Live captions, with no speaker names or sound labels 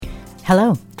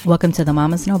Hello, welcome to the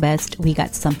Mamas Know Best We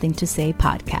Got Something to Say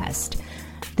podcast.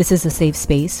 This is a safe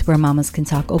space where mamas can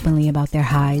talk openly about their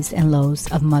highs and lows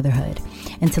of motherhood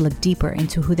and to look deeper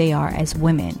into who they are as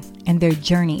women and their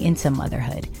journey into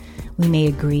motherhood. We may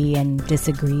agree and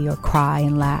disagree or cry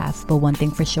and laugh, but one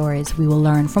thing for sure is we will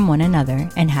learn from one another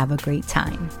and have a great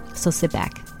time. So sit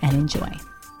back and enjoy.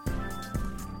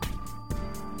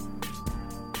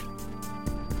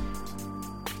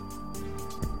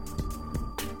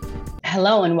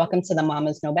 Hello and welcome to the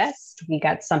Mamas Know Best We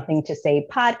Got Something to Say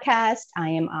podcast. I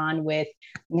am on with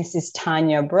Mrs.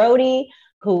 Tanya Brody,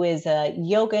 who is a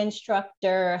yoga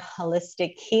instructor,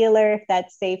 holistic healer, if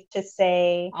that's safe to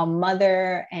say, a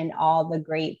mother, and all the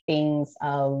great things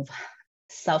of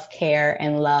self-care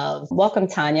and love. Welcome,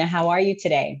 Tanya. How are you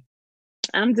today?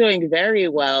 I'm doing very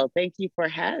well. Thank you for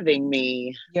having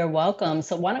me. You're welcome.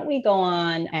 So why don't we go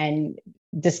on and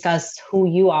discuss who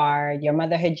you are, your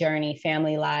motherhood journey,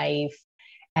 family life,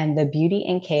 and the beauty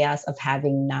and chaos of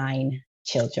having 9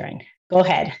 children. Go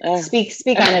ahead. Speak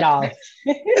on it all.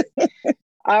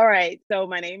 All right. So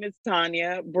my name is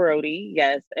Tanya Brody.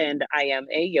 Yes. And I am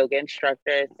a yoga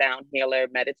instructor, sound healer,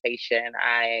 meditation.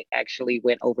 I actually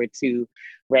went over to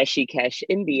Rishikesh,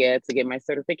 India to get my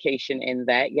certification in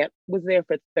that. Yep. Was there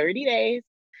for 30 days.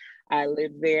 I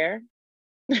lived there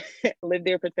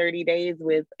for 30 days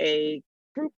with a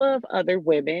group of other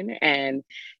women, and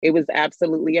it was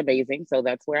absolutely amazing. So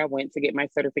that's where I went to get my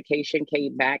certification,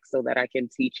 came back so that I can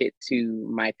teach it to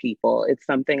my people. It's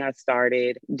something I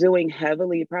started doing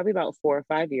heavily probably about 4 or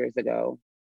 5 years ago.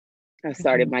 I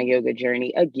started my yoga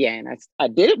journey again. I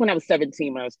did it when I was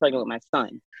 17, when I was pregnant with my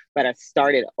son, but I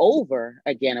started over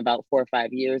again about 4 or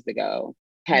 5 years ago.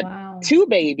 Had 2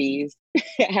 babies,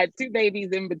 had 2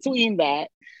 babies in between that.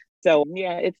 So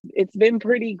yeah, it's been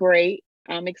pretty great.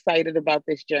 I'm excited about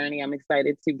this journey. I'm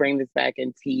excited to bring this back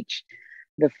and teach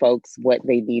the folks what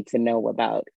they need to know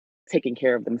about taking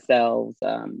care of themselves,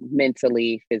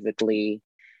 mentally, physically,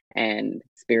 and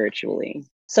spiritually.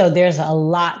 So there's a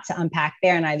lot to unpack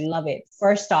there, and I love it.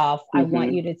 First off, I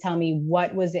want you to tell me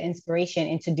what was the inspiration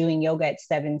into doing yoga at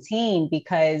 17,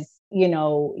 because, you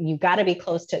know, you got to be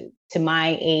close to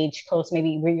my age, maybe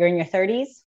you're in your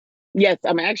 30s? Yes,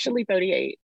 I'm actually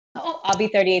 38. Oh, I'll be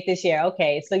 38 this year.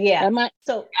 Okay. So yeah.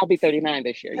 I'll be 39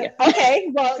 this year. Yeah. Okay.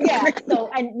 Well, yeah.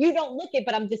 So, and you don't look it,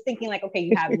 but I'm just thinking like, okay,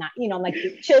 you have not, like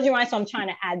children, right? So I'm trying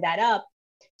to add that up.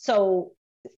 So,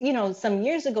 some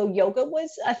years ago, yoga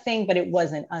was a thing, but it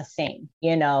wasn't a thing,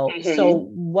 So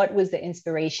what was the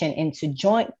inspiration into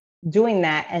doing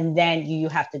that? And then you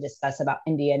have to discuss about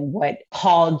India and what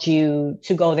called you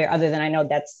to go there, other than I know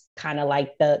that's kind of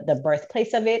like the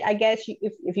birthplace of it, I guess,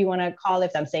 if you want to call it,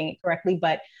 if I'm saying it correctly.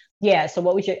 But yeah, so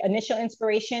what was your initial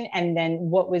inspiration? And then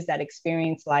what was that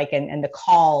experience like and the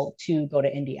call to go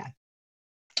to India?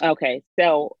 Okay,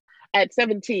 so at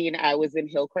 17, I was in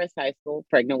Hillcrest High School,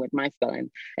 pregnant with my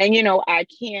son. And,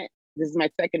 this is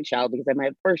my second child because I had my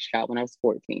first child when I was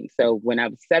 14. So when I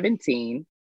was 17,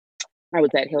 I was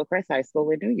at Hillcrest High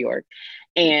School in New York,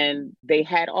 and they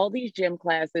had all these gym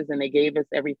classes and they gave us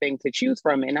everything to choose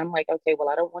from. And I'm like, okay, well,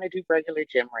 I don't want to do regular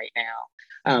gym right now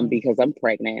because I'm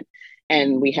pregnant.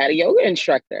 And we had a yoga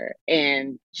instructor,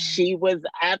 and she was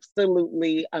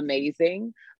absolutely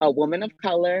amazing, a woman of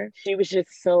color. She was just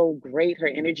so great. Her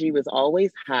energy was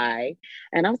always high.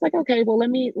 And I was like, okay, well, let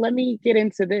me get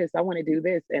into this. I want to do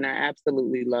this. And I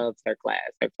absolutely loved her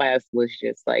class. Her class was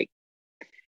just like,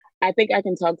 I think I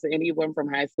can talk to anyone from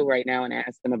high school right now and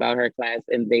ask them about her class,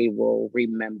 and they will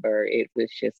remember. It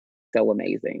was just so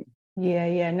amazing.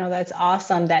 Yeah. No, that's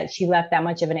awesome that she left that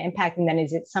much of an impact. And then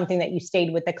is it something that you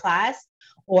stayed with the class,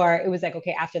 or it was like,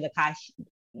 okay, after the class,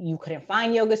 you couldn't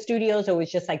find yoga studios, or it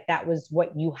was just like, that was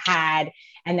what you had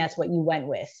and that's what you went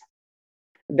with?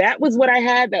 That was what I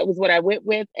had. That was what I went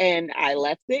with. And I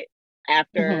left it.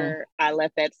 After I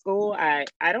left that school, I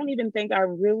don't even think I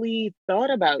really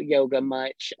thought about yoga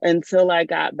much until I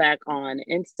got back on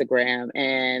Instagram.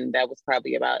 And that was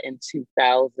probably about in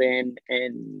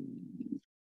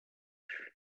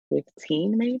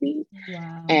 2015, maybe.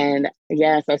 Wow. And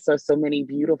yes, I saw so many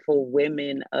beautiful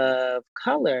women of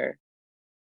color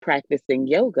practicing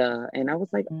yoga. And I was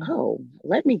like, oh,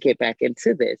 let me get back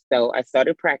into this. So I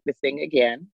started practicing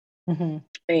again.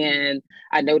 And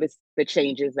I noticed the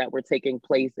changes that were taking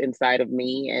place inside of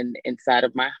me and inside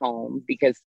of my home,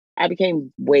 because I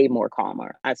became way more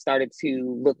calmer. I started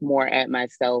to look more at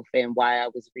myself and why I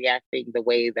was reacting the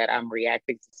way that I'm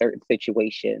reacting to certain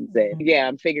situations. And yeah,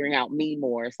 I'm figuring out me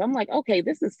more. So I'm like, okay,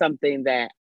 this is something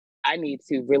that I need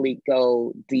to really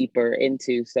go deeper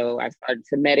into. So I started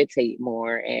to meditate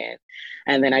more,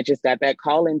 and then I just got that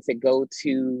calling to go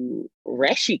to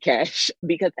Rishikesh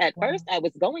because at Wow. first I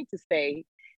was going to stay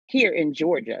here in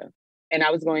Georgia, and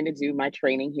I was going to do my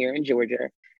training here in Georgia.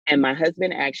 And my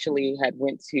husband actually had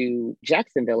went to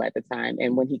Jacksonville at the time,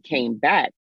 and when he came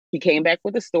back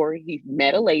with a story. He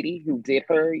met a lady who did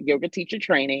her yoga teacher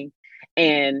training,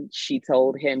 and she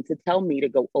told him to tell me to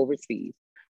go overseas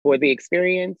for the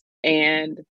experience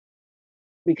and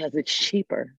because it's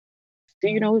cheaper. Do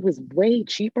you know it was way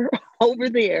cheaper over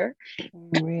there?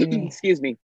 Really? Excuse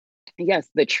me. Yes,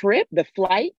 the trip, the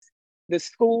flight, the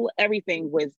school,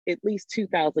 everything was at least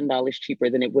 $2,000 cheaper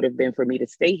than it would have been for me to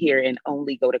stay here and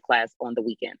only go to class on the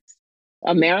weekends.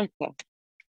 America.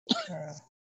 Girl.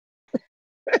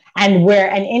 And where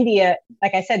and India,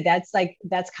 like I said, that's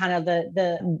kind of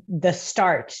the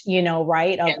start,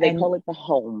 right? Of Yeah, they and call it the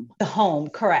home. the home,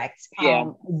 correct.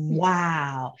 Yeah.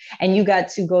 Wow. And you got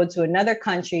to go to another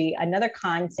country, another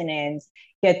continent,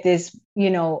 get this,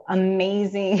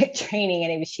 amazing training,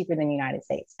 and it was cheaper than the United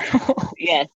States.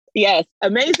 Yes, yes.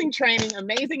 Amazing training,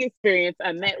 amazing experience.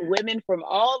 I met women from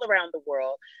all around the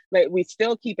world. Like we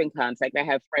still keep in contact. I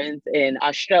have friends in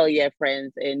Australia,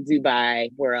 friends in Dubai,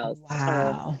 where else?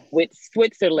 Wow. With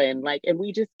Switzerland, and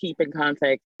we just keep in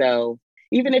contact. So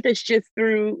even if it's just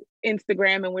through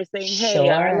Instagram and we're saying, "Hey,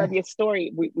 I love Sure. your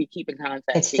story," we keep in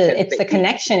contact It's the because it's the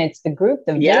connection, it's the group,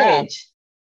 the yeah, village.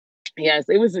 yes,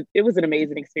 it was an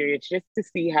amazing experience just to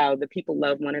see how the people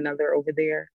love one another over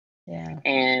there, Yeah.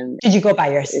 and Did you go by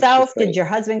it's just yourself? Did great. your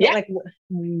husband go? Yeah, Like, I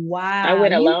wow,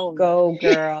 went you alone. go,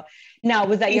 girl. Now,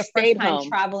 was that He your first stayed time home.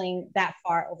 traveling that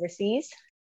far overseas?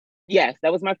 Yes,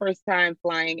 that was my first time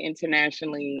flying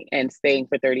internationally and staying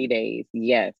for 30 days.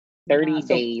 Yes, Wow. 30 So,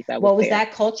 days I was what was there.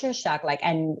 that culture shock like?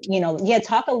 And, yeah,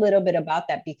 talk a little bit about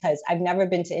that because I've never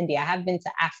been to India. I have been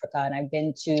to Africa and I've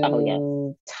been Oh, yes.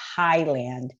 to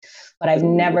Thailand, but I've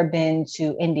Ooh. never been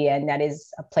to India. And that is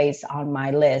a place on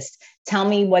my list. Tell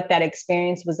me what that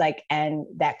experience was like and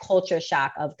that culture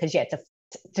shock of, because you had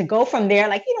to go from there,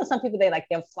 like, some people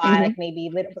they'll fly Mhm. like maybe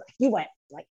little, but you went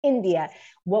like India.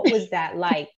 What was that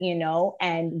like,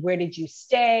 and where did you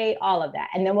stay? All of that.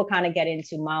 And then we'll kind of get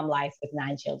into mom life with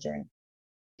 9 children.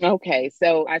 Okay,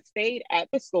 so I stayed at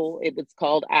the school. It was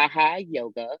called Aha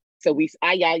Yoga.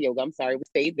 Aya Yoga, I'm sorry, we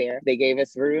stayed there. They gave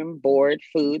us room, board,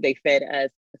 food. They fed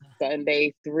us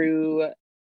Sunday through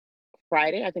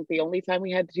Friday. I think the only time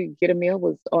we had to get a meal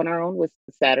was on our own was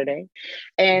Saturday.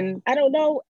 And I don't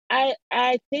know,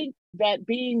 I think that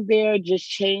being there just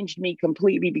changed me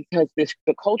completely because the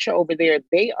culture over there,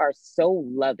 they are so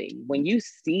loving. When you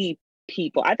see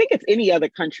people, I think it's any other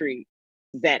country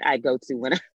that I go to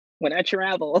when I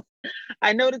travel.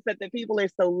 I notice that the people are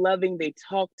so loving. They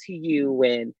talk to you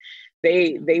and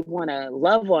they want to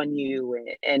love on you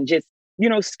and just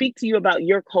speak to you about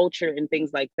your culture and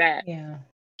things like that. Yeah.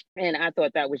 And I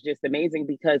thought that was just amazing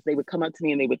because they would come up to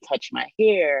me and they would touch my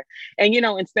hair. And,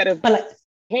 instead of, But like,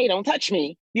 hey, don't touch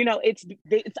me,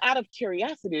 it's out of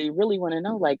curiosity. They really want to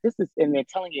know, like, this is, and they're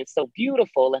telling you it's so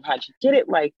beautiful and how'd you get it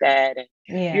like that? And,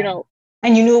 you yeah. know,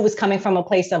 And you knew it was coming from a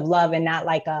place of love and not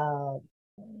like a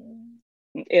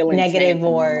ill intent negative and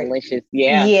or malicious.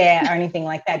 Yeah. yeah or anything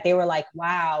like that. They were like,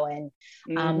 wow. And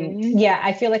Mm-hmm. yeah,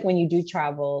 I feel like when you do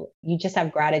travel, you just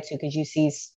have gratitude because you see,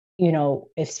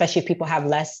 especially if people have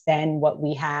less than what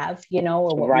we have,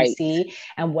 or what we Right. see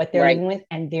and what they're Right. living with,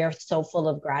 and they're so full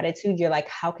of gratitude. You're like,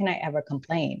 how can I ever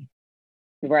complain?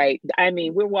 Right. I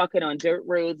mean, we're walking on dirt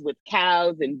roads with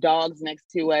cows and dogs next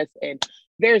to us, and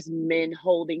there's men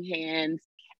holding hands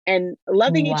and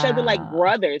loving each other like Wow.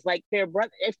 brothers, like they're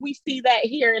brother. If we see that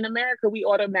here in America, we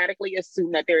automatically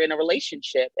assume that they're in a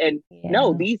relationship. And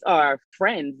no, Yeah. these are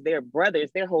friends, they're brothers,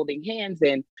 they're holding hands.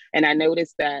 And I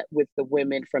noticed that with the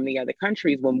women from the other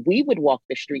countries, when we would walk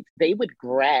the streets, they would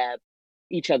grab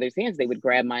each other's hands. They would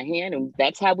grab my hand, and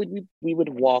that's how we would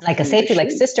walk Like a through the safety, like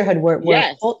streets. sisterhood. We're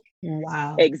Yes.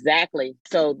 wow. Exactly.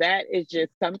 So that is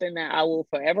just something that I will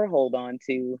forever hold on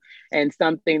to and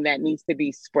something that needs to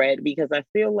be spread because I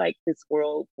feel like this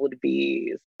world would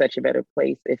be such a better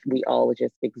place if we all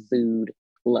just exude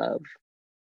love.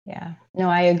 Yeah. No,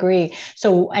 I agree.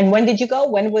 So, and when did you go?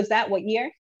 When was that? What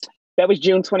year? That was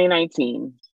June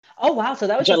 2019. Oh, wow. So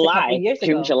that was just a couple years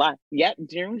June, ago. July. Yep,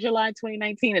 June, July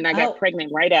 2019. And I got Oh,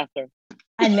 pregnant right after.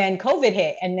 and then COVID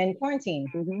hit and then quarantine.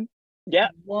 Mm-hmm. Yeah.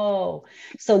 Whoa.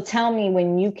 So tell me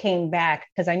when you came back,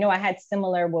 because I know I had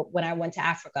similar when I went to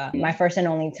Africa, my first and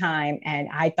only time. And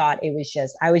I thought I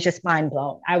was just mind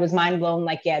blown. I was mind blown.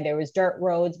 Like, yeah, there was dirt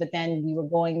roads, but then we were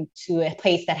going to a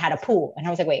place that had a pool. And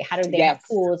I was like, wait, how do they have Yes.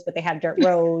 pools, but they have dirt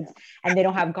roads and they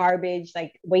don't have garbage,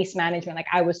 like waste management? Like,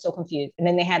 I was so confused. And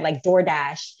then they had like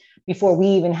DoorDash before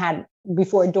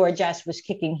DoorDash was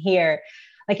kicking here.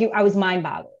 Like, I was mind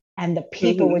boggled, and the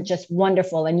people were just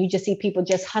wonderful, and you just see people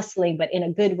just hustling but in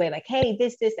a good way, like, hey,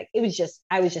 this, like,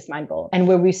 I was just mind blown. And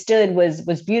where we stood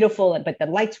was beautiful, but the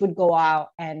lights would go out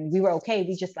and we were okay,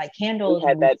 we just like We candles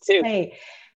had and we that too. play.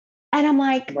 And I'm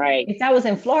like, Right. if that was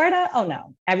in Florida, oh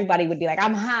no, everybody would be like,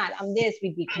 I'm hot, I'm this,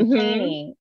 we'd be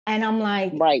complaining. And I'm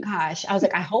like, Right. gosh, I was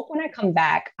like, I hope when I come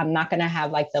back, I'm not going to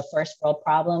have like the first world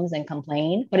problems and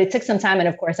complain. But it took some time. And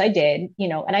of course I did,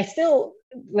 and I still,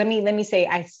 let me say,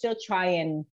 I still try,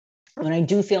 and when I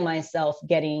do feel myself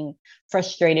getting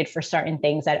frustrated for certain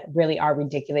things that really are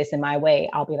ridiculous in my way,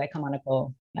 I'll be like, come on,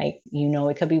 Nicole, like,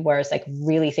 it could be worse. Like,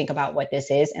 really think about what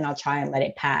this is, and I'll try and let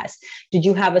it pass. Did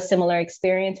you have a similar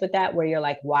experience with that, where you're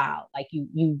like, wow, like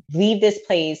you leave this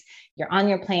place, you're on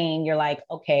your plane, you're like,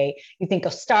 okay, you think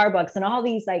of Starbucks and all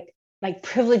these like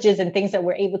privileges and things that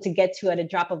we're able to get to at a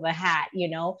drop of a hat,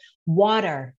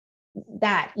 water,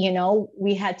 that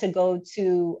we had to go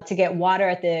to get water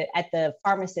at the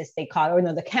pharmacist, they call it, or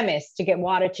no, the chemist, to get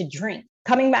water to drink.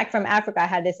 Coming back from Africa, I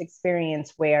had this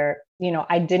experience where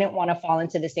I didn't want to fall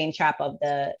into the same trap of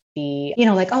the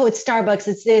like, oh, it's Starbucks,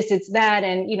 it's this, it's that,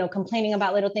 and complaining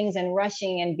about little things and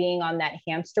rushing and being on that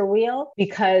hamster wheel,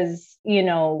 because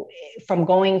from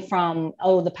going from,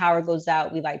 oh, the power goes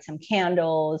out, we light some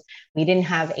candles, we didn't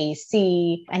have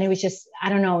AC, and it was just, I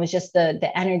don't know, it was just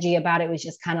the energy about it was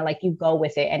just kind of like, you go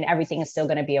with it and everything is still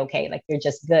going to be okay, like, you're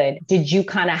just good. Did you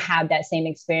kind of have that same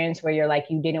experience where you're like,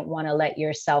 you didn't want to let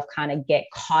yourself kind of get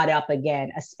caught up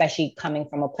again, especially coming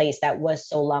from a place that was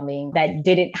so loving, that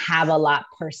didn't have a lot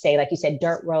per se, like you said,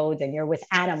 dirt roads, and you're with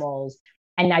animals,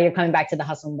 and now you're coming back to the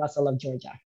hustle and bustle of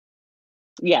Georgia?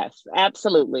 Yes,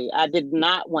 absolutely. I did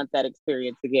not want that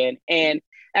experience again. And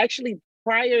actually,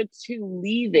 prior to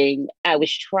leaving, I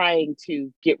was trying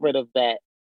to get rid of that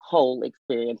whole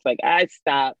experience. Like, I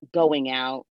stopped going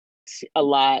out a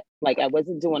lot. Like, I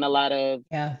wasn't doing a lot of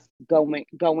Yeah.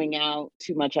 going out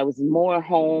too much. I was more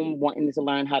home, wanting to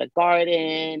learn how to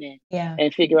garden and Yeah.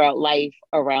 figure out life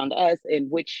around us. And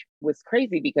which was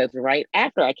crazy because right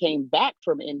after I came back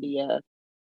from India,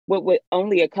 what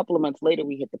only a couple of months later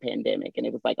we hit the pandemic, and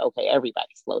it was like, okay, everybody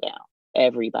slow down.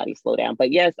 Everybody slow down.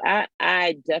 But yes,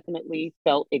 I definitely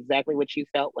felt exactly what you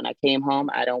felt when I came home.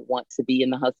 I don't want to be in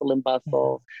the hustle and Yeah.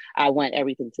 bustle. I want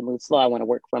everything to move slow. I want to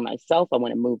work for myself. I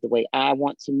want to move the way I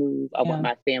want to move. I want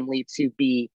Yeah. my family to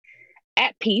be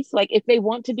at peace. Like, if they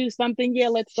want to do something, yeah,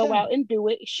 let's go Sure. out and do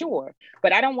it. Sure.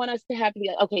 But I don't want us to have to be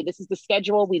like, okay, this is the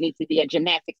schedule. We need to be at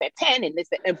gymnastics at 10 and this,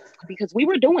 and because we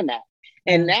were doing that.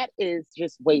 And Yeah. that is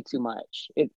just way too much.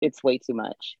 It's way too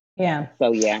much. Yeah.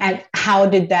 So yeah. And how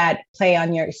did that play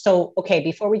on so, okay,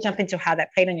 before we jump into how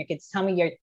that played on your kids, tell me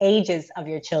your ages of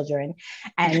your children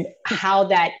and how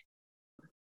that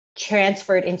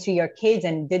transferred into your kids,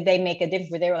 and did they make a difference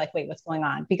where they were like, wait, what's going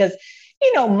on? Because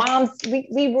moms,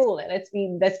 we rule it, let's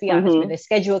be honest, we're Mm-hmm. the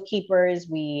schedule keepers,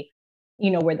 we're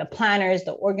the planners,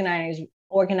 the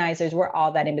organizers, we're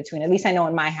all that in between. At least I know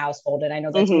in my household, and I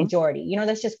know that's Mm-hmm. majority,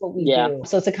 that's just what we Yeah. do.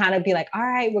 So to kind of be like, all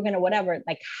right, we're gonna whatever,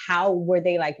 like, how were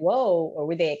they like, whoa, or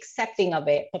were they accepting of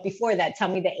it? But before that, tell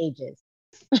me the ages.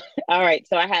 All right.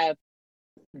 So I have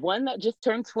one that just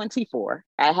turned 24.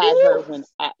 I had Woo!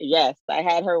 her yes, I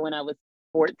had her when I was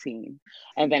 14.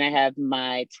 And then I have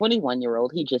my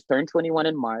 21-year-old. He just turned 21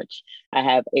 in March. I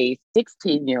have a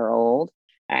 16-year-old.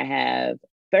 I have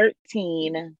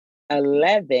 13,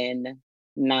 11,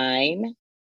 9.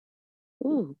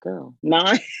 Ooh, girl.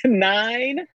 9,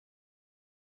 9,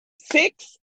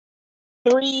 6,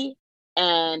 3,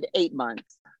 and 8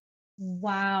 months.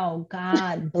 Wow,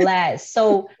 God bless.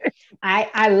 So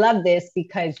I love this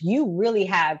because you really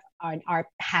have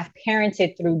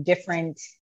parented through different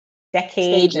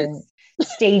decades and Stages.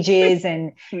 stages,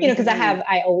 and because Mm-hmm.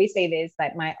 I always say this,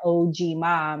 that my OG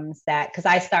moms, that because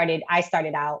I started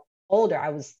out older. I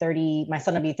was 30, my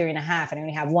son will be 3 and a half, and I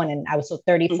only have one, and I was so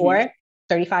Mm-hmm. 34,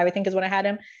 35, I think is when I had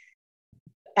him.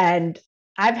 And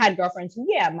I've had girlfriends.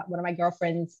 Yeah, one of my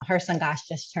girlfriends, her son, gosh,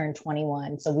 just turned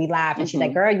 21. So we laugh, and she's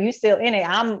like, Mm-hmm. "Girl, you still in it?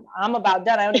 I'm about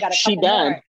done. I only got a She couple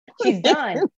done. more." She's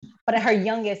done, but her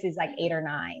youngest is like 8 or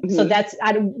 9. So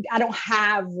Mm-hmm. I don't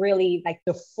have really like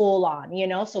the full on.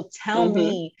 So tell Mm-hmm.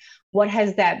 me, what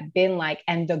has that been like,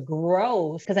 and the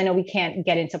growth? Because I know we can't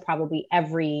get into probably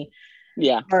every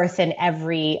Yeah. birth and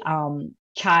every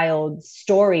child's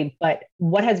story, but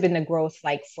what has been the growth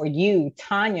like for you,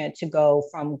 Tanya, to go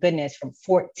from goodness, from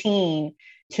 14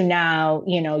 to now,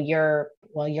 you're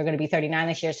going to be 39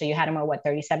 this year. So you had him at what,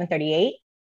 37, 38?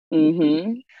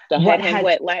 Mm-hmm. So I What had him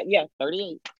has, yeah,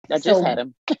 38. I just had so,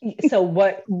 him. so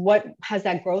what has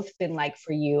that growth been like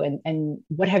for you? And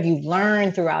what have you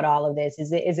learned throughout all of this?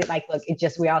 Is it like, look, it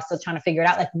just, we're all still trying to figure it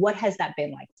out. Like, what has that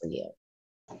been like for you?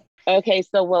 Okay,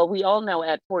 so well, we all know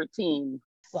at 14,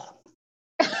 Well,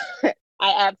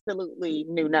 I absolutely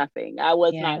knew nothing. I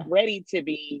was not yeah. ready to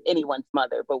be anyone's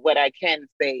mother. But what I can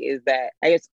say is that I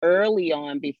guess early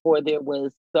on, before there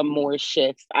was some more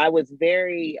shifts, I was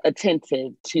very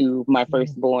attentive to my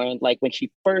firstborn. Like when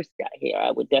she first got here, I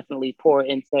would definitely pour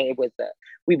into it.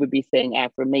 We would be saying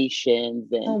affirmations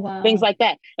Oh, and things wow. like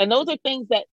that. And those are things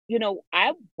that,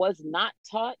 I was not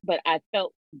taught, but I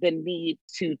felt the need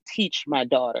to teach my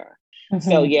daughter.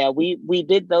 So Mm-hmm. yeah, we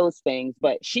did those things,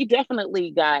 but she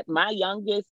definitely got my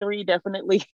youngest three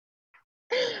definitely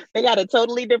they got a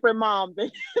totally different mom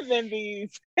than these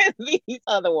these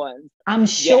other ones. I'm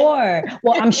Yes. sure.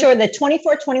 Well, I'm sure the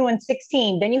 24, 21,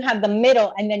 16. Then you have the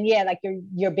middle, and then yeah, like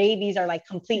your babies are like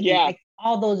completely Yeah. like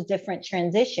all those different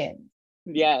transitions.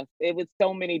 Yes. It was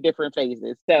so many different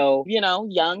phases. So,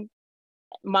 young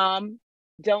mom,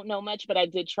 don't know much, but I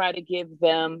did try to give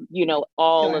them,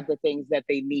 all of Sure. the things that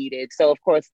they needed. So, of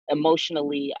course,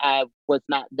 emotionally, I was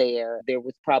not there. There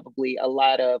was probably a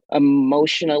lot of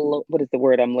emotional, what is the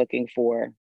word I'm looking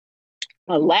for?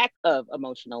 A lack of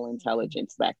emotional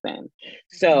intelligence back then.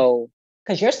 So,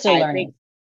 Because you're still I think, learning.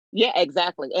 yeah,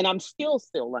 exactly. And I'm still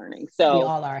learning. We So,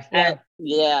 all are. Yeah.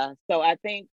 yeah. So I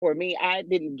think for me, I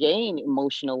didn't gain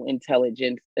emotional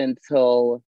intelligence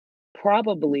until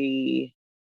probably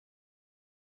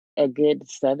a good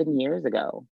 7 years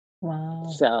ago. Wow.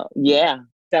 So, yeah.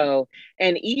 So,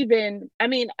 and even, I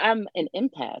mean, I'm an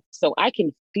empath, so I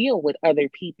can feel what other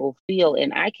people feel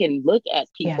and I can look at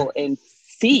Yeah. people and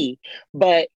see,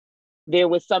 but there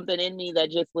was something in me that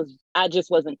I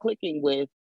just wasn't clicking with,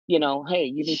 hey,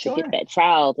 you need to get Sure. that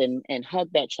child and hug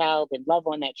that child and love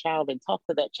on that child and talk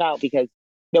to that child because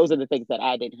those are the things that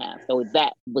I didn't have. So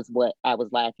that was what I was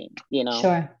lacking.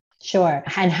 Sure. Sure.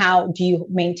 And how do you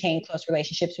maintain close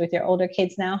relationships with your older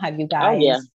kids now? Have you Oh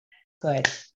yeah. guys? Good,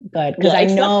 good. Because Yeah, I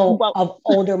except know well, of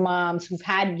older moms who've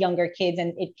had younger kids,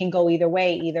 and it can go either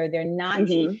way. Either they're not,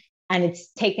 mhm, and it's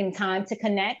taken time to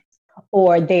connect,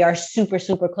 or they are super,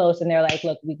 super close, and they're like,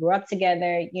 "Look, we grew up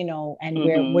together, and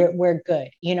we're mhm. we're we're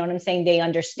good." You know what I'm saying? They Yeah.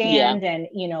 understand, and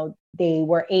they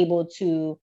were able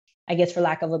to, I guess, for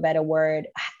lack of a better word,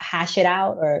 hash it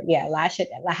out, or yeah, hash it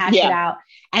Yeah. out,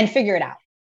 and figure it out.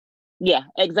 Yeah,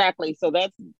 exactly. So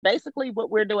that's basically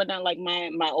what we're doing now. Like my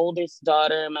oldest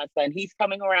daughter and my son, he's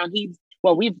coming around. We've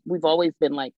always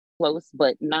been like close,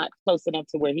 but not close enough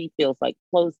to where he feels like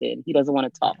close in. He doesn't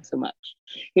want to talk too much.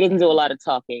 He doesn't Yeah. do a lot of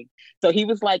talking. So he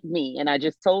was like me, and I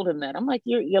just told him that. I'm like,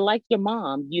 you're like your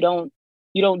mom. You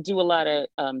don't do a lot of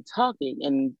talking,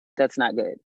 and that's not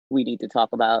good. We need to talk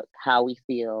about how we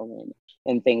feel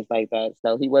and things like that.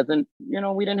 So he wasn't,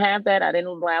 we didn't have that. I didn't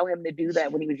allow him to do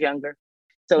that when he was younger.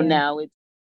 So Yeah. now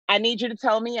I need you to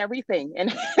tell me everything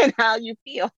and, and how you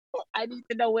feel. I need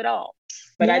to know it all.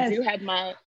 But I Yes. do have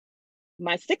my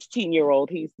 16-year-old.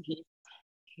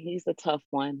 He's a tough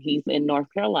one. He's in North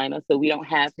Carolina, so we don't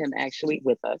have him actually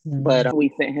with us. But Mm.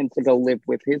 we sent him to go live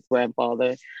with his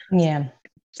grandfather, Yeah.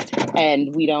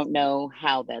 and we don't know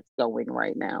how that's going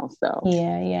right now. So,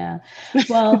 Yeah, yeah.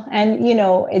 Well, and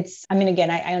I mean,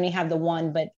 again, I only have the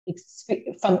one, but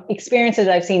from experiences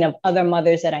I've seen of other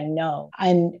mothers that I know,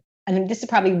 and this is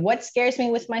probably what scares me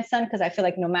with my son, because I feel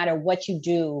like no matter what you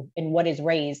do and what is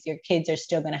raised, your kids are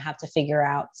still going to have to figure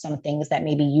out some things that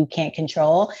maybe you can't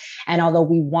control. And although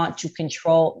we want to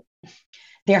control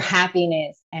their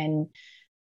happiness and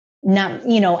not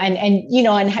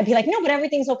and be like, no, but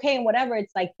everything's okay and whatever,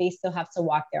 it's like they still have to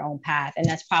walk their own path. And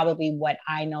that's probably what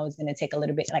I know is going to take a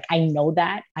little bit, like, I know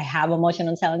that I have emotional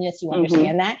intelligence, you mhm.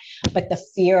 understand that, but the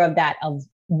fear of that, of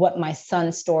what my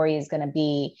son's story is going to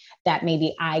be, that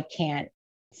maybe I can't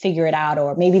figure it out,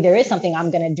 or maybe there is something I'm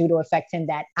going to do to affect him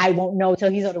that I won't know till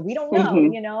he's older. We don't know,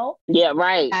 Mhm. Yeah,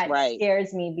 right, that right.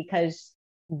 scares me, because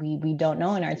we don't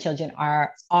know, and our children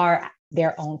are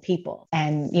their own people,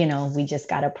 and we just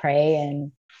got to pray,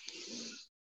 and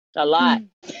A lot.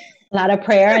 a lot of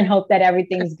prayer, and hope that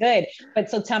everything's good. But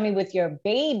so tell me, with your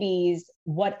babies,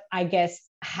 what, I guess,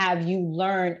 have you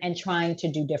learned and trying to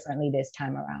do differently this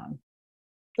time around?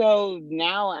 So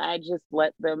now I just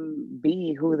let them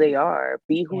be who they are,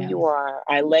 be who Yeah. you are.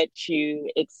 I let you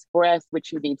express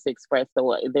what you need to express.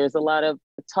 So there's a lot of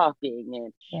talking.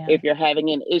 And Yeah. if you're having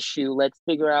an issue, let's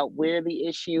figure out where the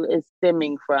issue is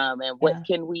stemming from and what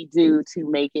Yeah. can we do to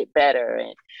make it better.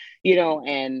 And,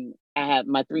 and I have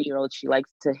my 3-year-old, she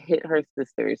likes to hit her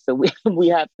sisters. So we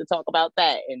have to talk about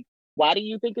that. And why do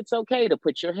you think it's okay to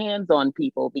put your hands on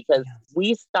people? Because Yeah.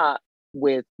 we stop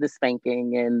with the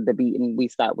spanking and the beating. We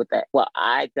stopped with that. Well,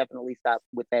 I definitely stopped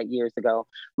with that years ago.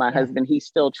 My Yeah. husband, he's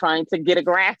still trying to get a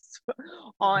grasp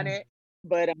on Yeah. it,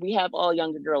 but we have all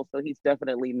younger girls, so he's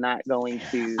definitely not going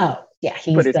to Oh, yeah. put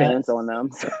He's his the, hands on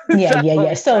them. yeah, yeah, yeah.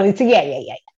 It's So not, it's, yeah, yeah,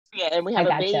 yeah. yeah, and we I have a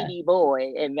gotcha. baby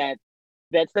boy, and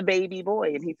that's the baby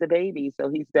boy, and he's a baby, so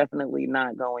he's definitely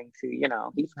not going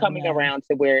to, he's coming Yeah. around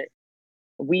to where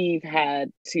we've had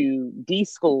to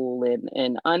deschool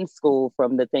and unschool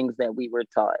from the things that we were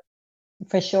taught.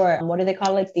 For sure. What do they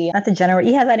call it? The not the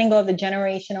generation. Yeah, letting go of the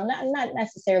generational, not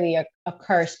necessarily a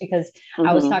curse, because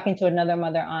I was Mm-hmm. talking to another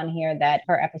mother on here that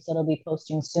her episode will be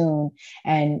posting soon,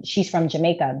 and she's from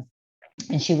Jamaica,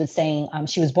 and she was saying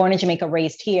she was born in Jamaica,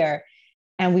 raised here,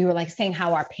 and we were like saying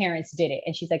how our parents did it,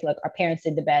 and she's like, look, our parents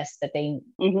did the best that they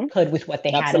Mm-hmm. could with what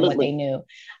they had and what they Absolutely. knew.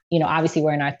 Obviously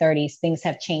we're in our 30s, things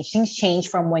have changed. Things changed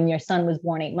from when your son was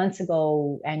born 8 months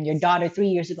ago and your daughter 3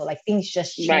 years ago. Like, things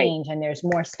just Right. change, and there's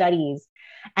more studies.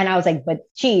 And I was like, but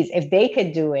geez, if they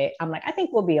could do it, I'm like, I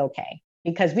think we'll be okay,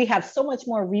 because we have so much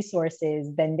more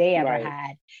resources than they ever Right.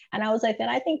 had. And I was like, then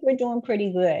I think we're doing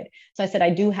pretty good. So I said, I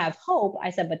do have hope. I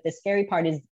said, but the scary part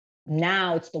is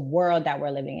now it's the world that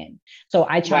we're living in. So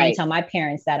I try and Right. tell my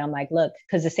parents that, I'm like, look,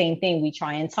 because the same thing, we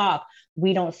try and talk.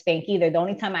 We don't spank either. The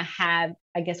only time I have,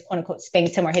 I guess, quote unquote,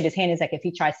 spanked him or hit his hand is like if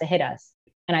he tries to hit us.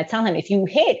 And I tell him, if you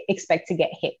hit, expect to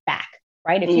get hit back,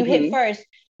 right? If you hit Mm-hmm. first,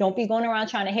 don't be going around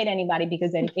trying to hit anybody,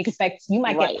 because then expect you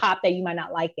might get Right. popped that you might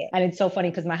not like it. And it's so funny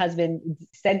because my husband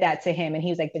said that to him, and he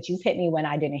was like, but you've hit me when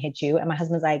I didn't hit you. And my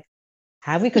husband's like,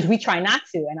 have we? Because we try not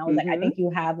to. And I was like, I Mm-hmm. think you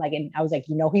have, like, and I was like,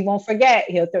 he won't forget.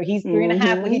 He's 3.5. When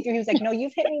Mm-hmm. he threw, he was like, no,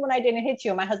 you've hit me when I didn't hit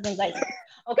you. And my husband's like,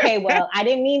 okay, well, I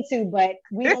didn't mean to, but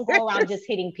we don't go around just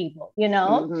hitting people.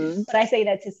 Mm-hmm. But I say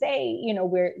that to say,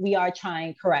 we are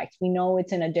trying, correct. We know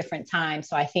it's in a different time.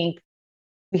 So I think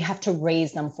we have to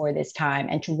raise them for this time,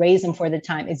 and to raise them for the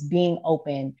time is being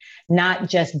open, not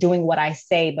just doing what I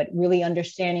say, but really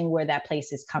understanding where that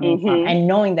place is coming from, Mm-hmm. and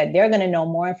knowing that they're going to know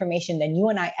more information than you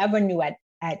and I ever knew at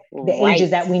the ages Right.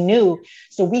 that we knew.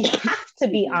 So we have to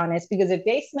be Mm-hmm. honest, because if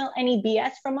they smell any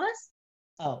BS from us,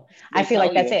 oh, I They'll feel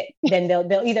like tell that's you. it. Then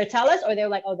they'll either tell us, or they're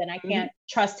like, oh, then I Mm-hmm. can't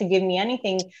trust to give me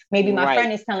anything. Maybe my Right.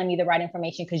 friend is telling me the right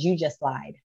information because you just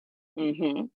lied.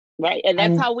 Mm-hmm. Right. And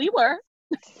that's And how we were.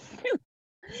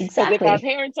 Because if our exactly.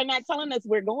 parents are not telling us,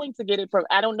 we're going to get it from,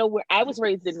 I don't know where, I was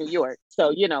raised in New York. So,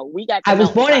 we got I the was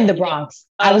born in mountainside. the We get, Bronx.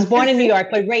 I oh, was born in New York,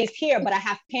 but raised here. But I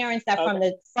have parents that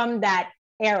okay. from that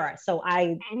era. So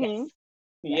yes, Mm-hmm.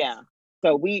 yes. Yeah.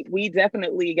 So we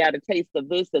definitely got a taste of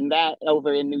this and that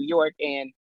over in New York.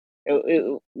 And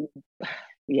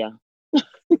yeah.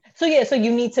 So yeah, so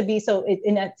you need to be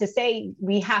to say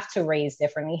we have to raise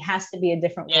differently. It has to be a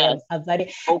different way Yes. of letting.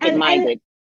 And Open-minded.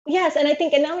 yes, and I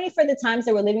think, and not only for the times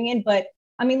that we're living in, but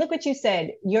I mean, look what you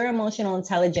said. Your emotional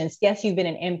intelligence. Yes, you've been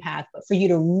an empath, but for you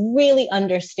to really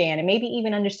understand, and maybe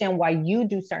even understand why you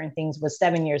do certain things, was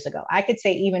 7 years ago. I could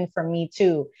say even for me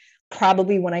too,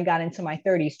 probably when I got into my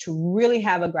 30s, to really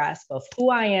have a grasp of who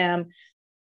I am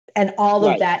and all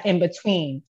of Right. that in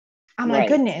between. Oh my Right.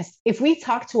 goodness. If we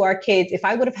talk to our kids, if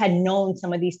I would have had known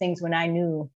some of these things when I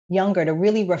knew younger, to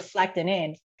really reflect and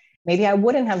in, maybe I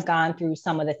wouldn't have gone through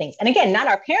some of the things. And again, not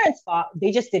our parents' fault.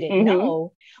 They just didn't Mm-hmm.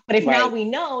 know. But if now Right. we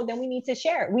know, then we need to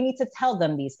share it. We need to tell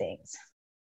them these things.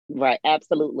 Right.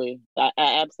 Absolutely. I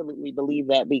absolutely believe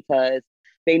that, because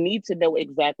they need to know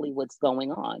exactly what's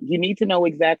going on. You need to know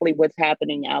exactly what's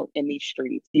happening out in these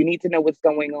streets. You need to know what's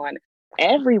going on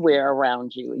everywhere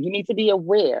around you. You need to be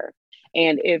aware.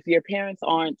 And if your parents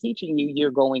aren't teaching you,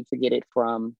 you're going to get it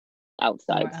from Somewhere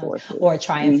outside else, sources. or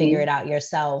try and figure Mm-hmm. it out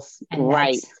yourself. And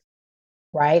Right. that's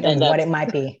right, of And what that's, it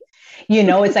might be.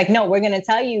 It's like, no, we're going to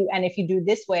tell you. And if you do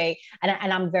this way, and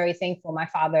I'm very thankful. My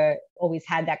father always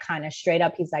had that kind of straight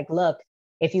up. He's like, look,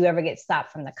 if you ever get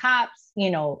stopped from the cops,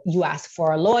 you ask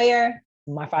for a lawyer.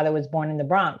 My father was born in the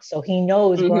Bronx. So he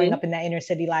knows, growing mm-hmm. up in that inner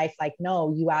city life, like,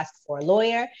 no, you ask for a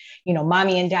lawyer.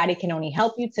 Mommy and daddy can only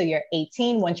help you till you're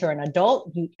 18. Once you're an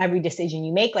adult, every decision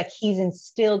you make, like, he's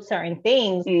instilled certain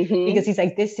things, Mm-hmm. because he's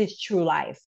like, this is true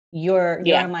life. you're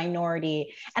a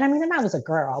minority. And I mean, and I was a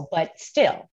girl, but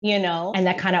still, and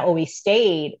that kind of always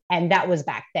stayed. And that was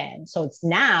back then. So it's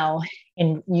now,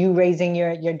 and you raising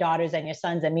your daughters and your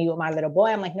sons, and me with my little boy,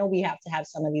 I'm like, no, we have to have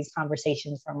some of these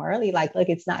conversations from early. Like, look,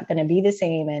 it's not going to be the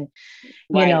same. And,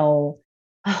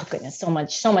 oh goodness,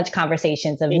 so much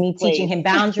conversations of me teaching him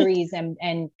boundaries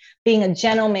and being a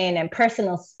gentleman and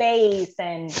personal space.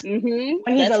 And when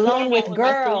he's alone with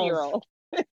girls,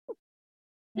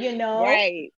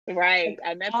 Right. Like,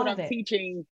 and that's what I'm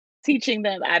teaching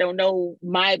them. I don't know,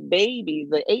 my baby,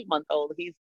 the 8-month-old,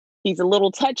 he's a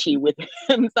little touchy with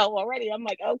him. So already I'm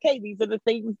like, okay, these are the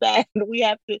things that we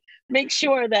have to make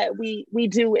sure that we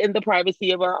do in the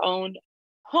privacy of our own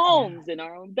homes, in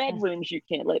our own bedrooms. You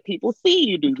can't let people see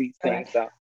you do these things. So.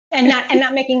 And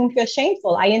not making them feel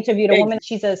shameful. I interviewed a woman,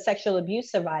 she's a sexual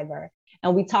abuse survivor.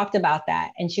 And we talked about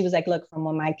that. And she was like, look, from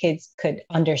when my kids could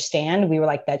understand, we were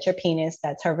like, that's your penis,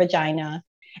 that's her vagina.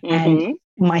 And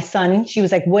my son, she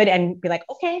was like, would, and be like,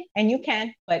 okay, and you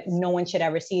can, but no one should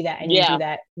ever see that. And you do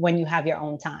that when you have your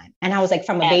own time. And I was like,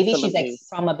 from a baby, she's like,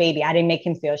 from a baby. I didn't make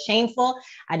him feel shameful.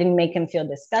 I didn't make him feel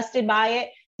disgusted by it.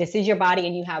 This is your body,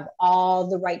 and you have all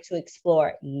the right to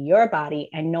explore your body,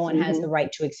 and no one has the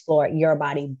right to explore your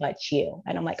body but you.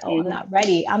 And I'm like, oh, I'm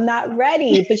not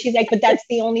ready. But she's like, but that's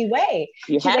the only way.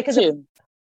 She's like,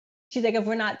 if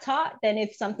we're not taught, then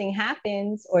if something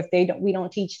happens, or if we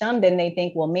don't teach them, then they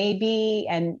think, well, maybe,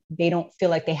 and they don't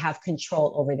feel like they have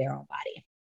control over their own body.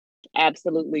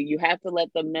 Absolutely. You have to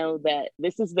let them know that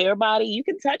this is their body. You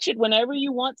can touch it whenever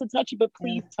you want to touch it, but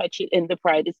please touch it in the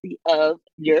privacy of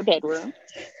your bedroom.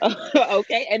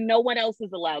 Okay. And no one else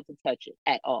is allowed to touch it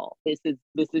at all. This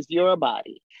is your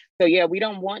body. So yeah, we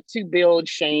don't want to build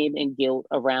shame and guilt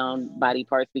around body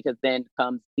parts, because then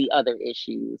comes the other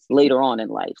issues later on in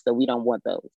life. So we don't want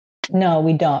those. No,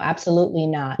 we don't. Absolutely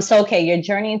not. So, okay, your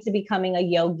journey into becoming a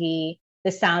yogi,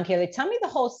 the sound healer. Tell me the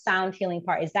whole sound healing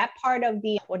part. Is that part of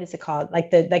the, what is it called? Like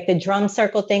the drum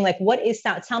circle thing? Like, what is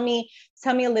sound? Tell me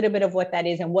a little bit of what that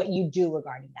is and what you do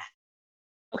regarding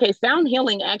that. Okay, sound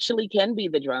healing actually can be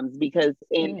the drums, because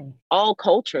in all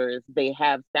cultures, they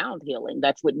have sound healing.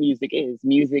 That's what music is.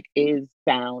 Music is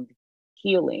sound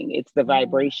healing. It's the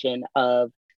vibration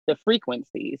of the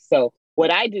frequencies. So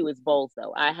what I do is bowls,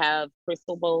 though. I have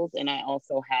crystal bowls, and I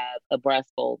also have a brass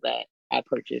bowl that I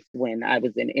purchased when I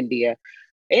was in India.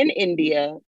 In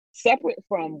India, separate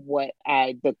from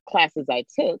the classes I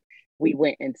took, we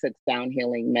went and took sound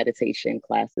healing meditation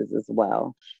classes as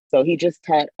well. So he just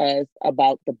taught us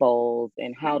about the bowls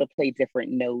and how to play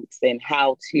different notes and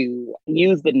how to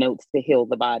use the notes to heal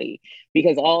the body.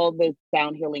 Because all the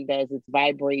sound healing does is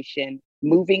vibration,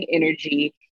 moving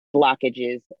energy,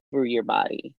 blockages through your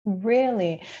body.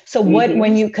 Really? So what,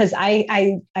 when you, because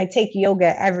I take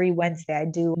yoga every Wednesday. I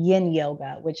do yin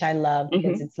yoga, which I love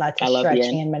because it's lots of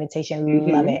stretching and meditation.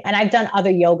 Love it. And I've done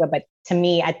other yoga, but to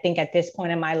me, I think at this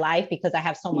point in my life, because I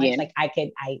have so much, like I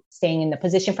staying in the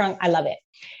position from, I love it.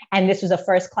 And this was the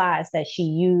first class that she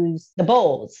used the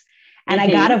bowls. And I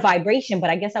got a vibration, but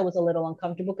I guess I was a little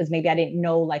uncomfortable because maybe I didn't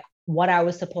know like what I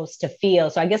was supposed to feel.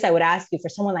 So I guess I would ask you, for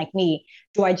someone like me,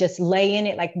 do I just lay in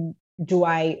it? Like, do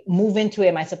I move into it?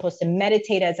 Am I supposed to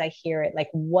meditate as I hear it? Like,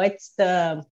 what's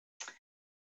the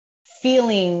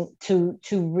feeling to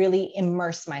really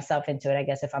immerse myself into it? I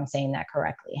guess, if I'm saying that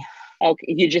correctly.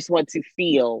 Okay, you just want to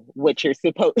feel what you're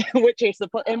supposed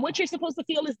to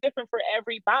feel is different for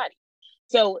everybody.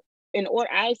 So in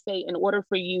order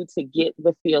for you to get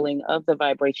the feeling of the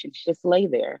vibrations, just lay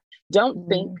there. Don't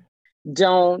think,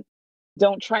 don't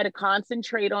try to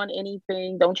concentrate on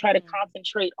anything. Don't try to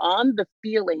concentrate on the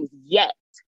feelings yet.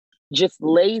 Just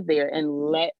lay there and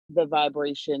let the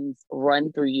vibrations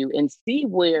run through you and see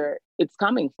where it's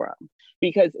coming from.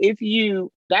 Because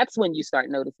that's when you start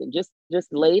noticing. Just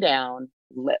lay down,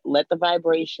 let the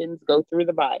vibrations go through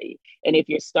the body. And if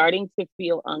you're starting to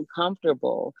feel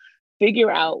uncomfortable,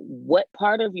 figure out what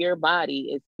part of your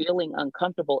body is feeling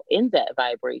uncomfortable in that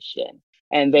vibration.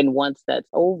 And then once that's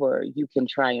over, you can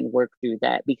try and work through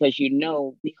that, because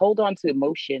we hold on to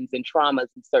emotions and traumas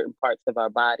in certain parts of our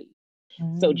body.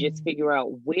 So just figure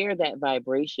out where that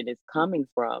vibration is coming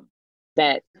from.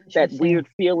 That weird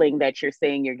feeling that you're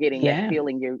saying you're getting, that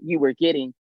feeling you were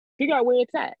getting, figure out where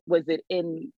it's at. Was it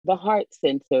in the heart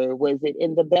center? Was it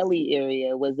in the belly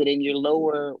area? Was it in your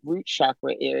lower root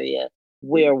chakra area?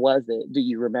 Where was it? Do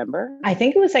you remember? I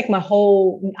think it was like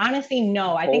honestly,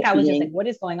 no. I think I was just like, what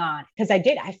is going on? Because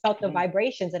I felt the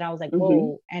vibrations and I was like,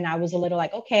 whoa. And I was a little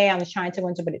like, okay, I was trying to go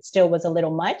into, but it still was a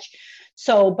little much.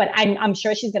 So, but I'm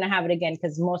sure she's going to have it again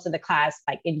because most of the class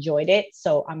like enjoyed it.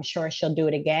 So I'm sure she'll do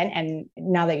it again. And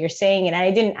now that you're saying it,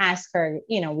 I didn't ask her,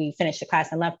 we finished the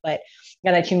class and left, but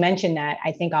now that you mentioned that,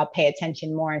 I think I'll pay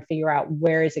attention more and figure out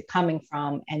where is it coming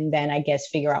from. And then I guess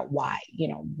figure out why,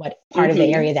 what part of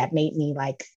the area that made me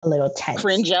like a little tense.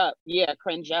 Cringe up. Yeah,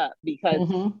 cringe up, because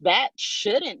that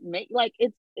shouldn't make like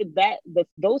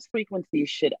those frequencies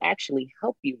should actually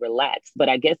help you relax. But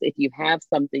I guess if you have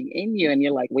something in you and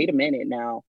you're like, wait a minute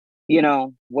now,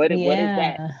 what is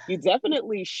that? You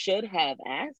definitely should have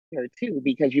asked her too,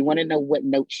 because you want to know what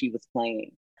note she was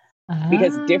playing.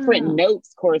 Because different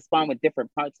notes correspond with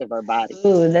different parts of our body.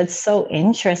 Ooh, that's so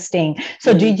interesting.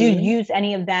 So did you use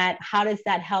any of that? How does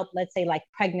that help, let's say, like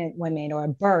pregnant women or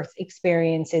birth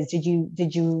experiences? Did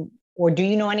you or do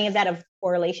you know any of that, of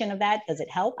correlation of that? Does it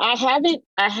help? I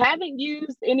haven't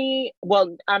used any.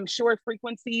 Well, I'm sure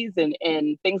frequencies and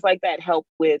things like that help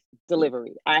with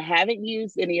delivery. I haven't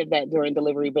used any of that during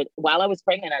delivery, but while I was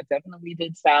pregnant, I definitely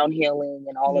did sound healing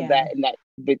and all of that, and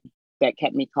that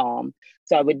kept me calm.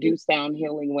 So I would do sound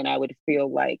healing when I would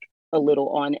feel like a little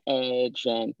on edge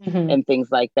and things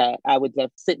like that. I would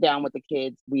just sit down with the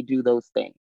kids. We do those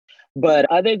things.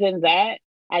 But other than that,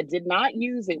 I did not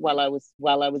use it while I was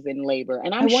in labor.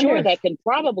 And I'm sure that can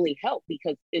probably help,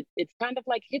 because it's kind of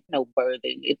like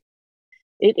hypnobirthing.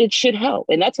 It should help.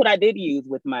 And that's what I did use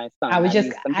with my son. I was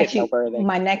just actually,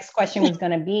 my next question was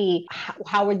going to be,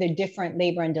 how were the different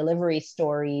labor and delivery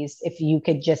stories? If you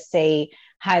could just say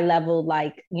high level,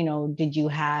 like, did you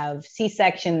have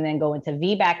C-section and then go into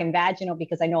VBAC and vaginal?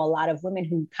 Because I know a lot of women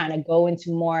who kind of go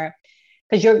into more,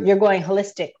 because you're going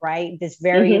holistic, right? This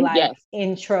very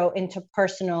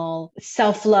interpersonal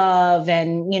self-love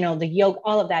and, the yoga,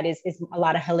 all of that is a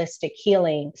lot of holistic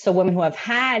healing. So women who have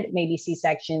had maybe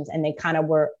C-sections and they kind of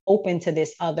were open to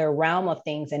this other realm of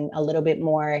things and a little bit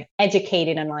more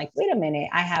educated and like, wait a minute,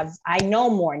 I know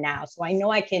more now. So I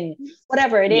know I can,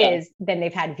 whatever it is, then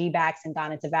they've had VBACs and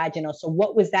gone into vaginal. So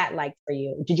what was that like for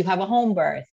you? Did you have a home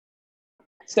birth?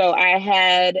 So I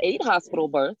had 8 hospital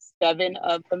births, 7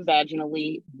 of them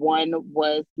vaginally. One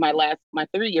was my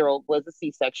 3-year-old was a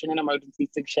C-section, an emergency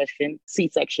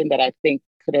C-section that I think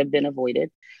could have been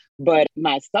avoided. But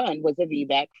my son was a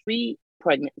VBAC,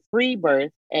 free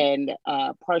birth and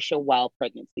partial wild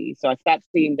pregnancy. So I stopped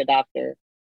seeing the doctor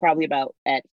probably about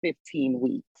at 15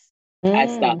 weeks. I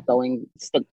stopped going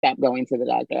to the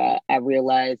doctor. I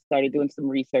realized, started doing some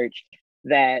research,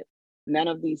 that none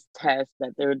of these tests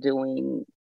that they're doing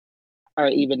are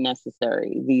even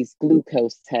necessary. These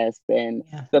glucose tests and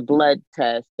the blood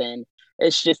tests. And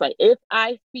it's just like, if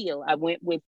I went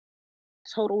with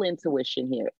total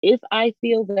intuition here. If I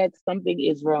feel that something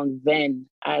is wrong, then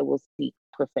I will seek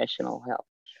professional help.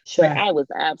 Sure. But I was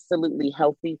absolutely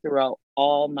healthy throughout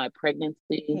all my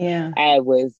pregnancy. Yeah. I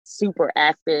was super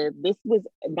active. This was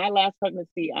my last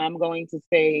pregnancy, I'm going to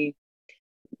say,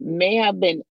 may have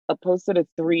been opposed to the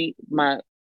 3, my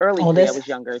early oldest. 3, I was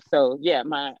younger. So yeah,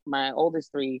 my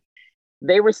oldest 3,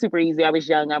 they were super easy. I was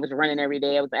young. I was running every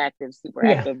day. I was active, super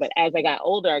active. But as I got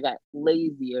older, I got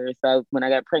lazier. So when I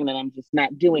got pregnant, I'm just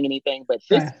not doing anything. But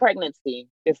this pregnancy,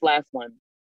 this last one,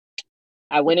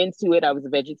 I went into it. I was a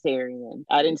vegetarian.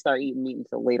 I didn't start eating meat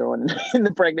until later on in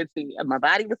the pregnancy. My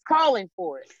body was calling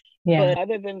for it. Yeah. But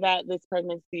other than that, this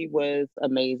pregnancy was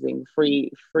amazing.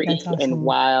 Free awesome. And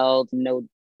wild.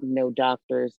 No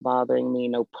doctors bothering me,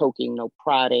 no poking, no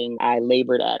prodding. I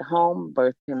labored at home,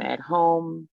 birthed him at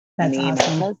home. That's me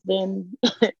awesome. And my husband,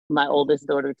 my oldest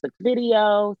daughter took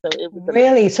video. So it was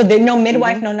really, so there's no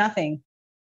midwife, no nothing.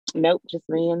 Nope, just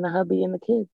me and the hubby and the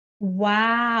kids.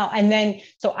 Wow. And then,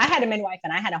 so I had a midwife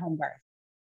and I had a home birth.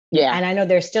 Yeah. And I know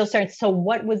there's still certain, so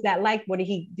what was that like?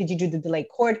 Did you do the delayed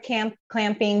cord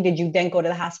clamping? Did you then go to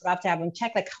the hospital after having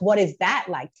checked? Like, what is that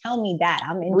like? Tell me that.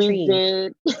 I'm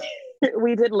intrigued.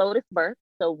 We did lotus birth.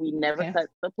 So we never cut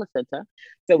the placenta.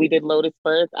 So we did lotus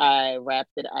birth. I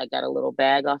wrapped it. I got a little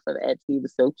bag off of Etsy. It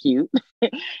was so cute.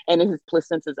 And his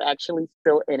placenta is actually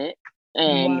still in it.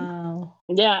 And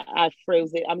yeah, I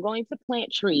froze it. I'm going to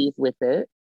plant trees with it.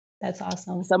 That's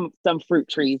awesome. Some fruit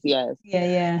trees, yes.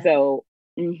 Yeah. So,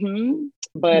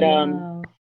 but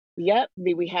yep,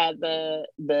 we had the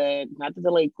not the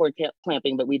delayed cord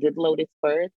clamping, but we did lotus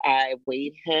birth. I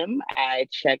weighed him. I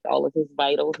checked all of his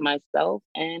vitals myself,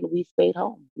 and we stayed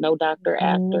home. No doctor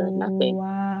after, nothing.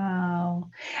 Wow.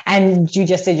 And you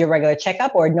just did your regular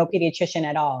checkup, or no pediatrician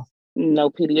at all? No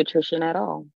pediatrician at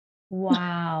all.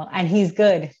 Wow. And he's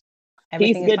good.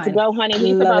 Everything he's good to go, honey.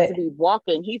 He's about to be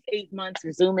walking. He's 8 months,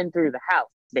 zooming through the house,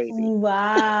 baby.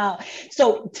 Wow.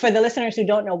 So for the listeners who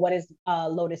don't know, what is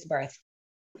lotus birth?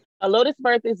 A lotus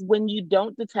birth is when you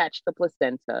don't detach the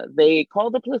placenta. They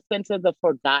call the placenta the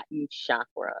forgotten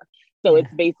chakra. So Yeah.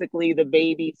 it's basically the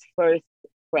baby's first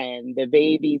friend, the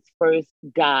baby's first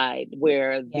guide,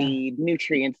 where Yeah. the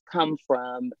nutrients come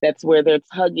from. That's where they're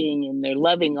tugging and they're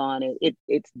loving on it.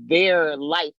 It's their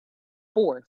life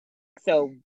force.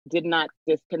 So did not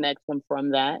disconnect them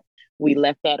from that. We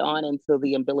left that on until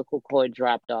the umbilical cord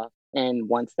dropped off. And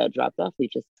once that dropped off, we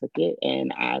just took it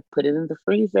and I put it in the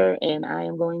freezer and I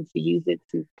am going to use it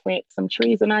to plant some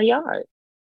trees in our yard.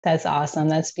 That's awesome.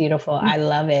 That's beautiful. I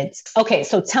love it. Okay,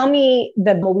 so tell me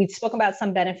well, we spoke about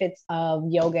some benefits of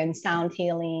yoga and sound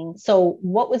healing. So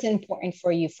what was important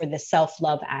for you for the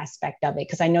self-love aspect of it?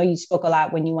 Because I know you spoke a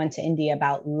lot when you went to India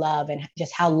about love and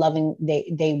just how loving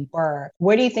they were.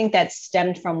 Where do you think that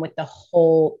stemmed from with the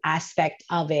whole aspect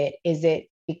of it? Is it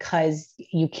because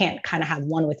you can't kind of have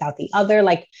one without the other?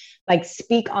 Like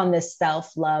speak on the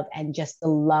self-love and just the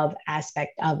love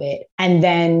aspect of it, and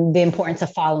then the importance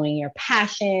of following your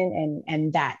passion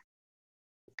and that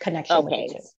connection with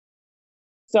it too.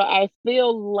 So I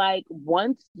feel like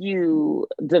once you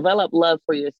develop love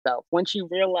for yourself, once you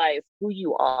realize who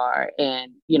you are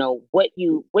and you know what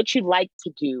you like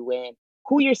to do and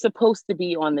who you're supposed to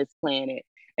be on this planet,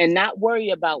 and not worry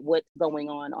about what's going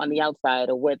on the outside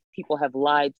or what people have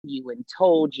lied to you and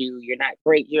told you you're not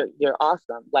great, you're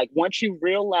awesome. Like once you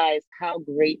realize how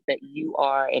great that you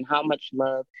are and how much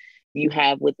love you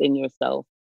have within yourself,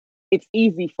 it's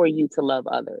easy for you to love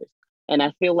others. And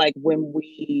I feel like when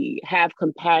we have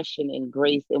compassion and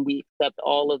grace and we accept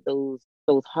all of those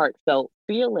heartfelt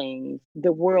feelings,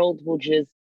 the world will just,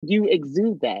 you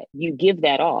exude that, you give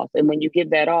that off. And when you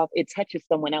give that off, it touches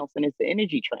someone else and it's the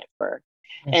energy transfer.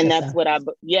 And that's what and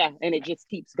it just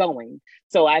keeps going.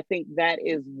 So I think that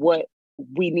is what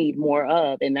we need more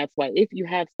of. And that's why if you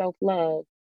have self-love,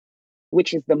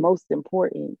 which is the most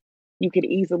important, you could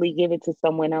easily give it to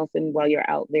someone else. And while you're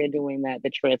out there doing that,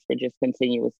 the transfer just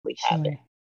continuously happens.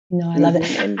 No, I love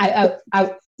it.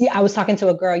 I was talking to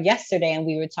a girl yesterday and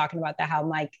we were talking about that, how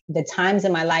like the times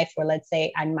in my life where, let's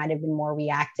say, I might have been more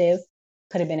reactive,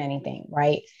 could have been anything,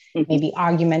 right? Maybe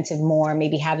argumentative more,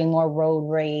 maybe having more road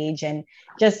rage and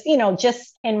just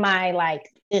in my like,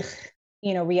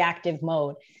 reactive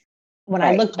mode. When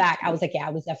I look back, I was like, yeah,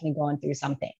 I was definitely going through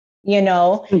something.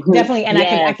 Definitely. And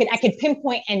I could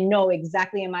pinpoint and know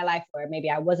exactly in my life where maybe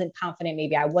I wasn't confident,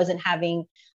 maybe I wasn't having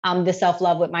the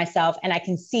self-love with myself. And I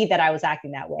can see that I was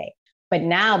acting that way. But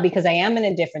now, because I am in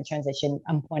a different transition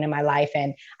point in my life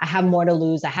and I have more to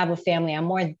lose, I have a family, I'm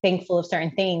more thankful of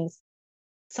certain things.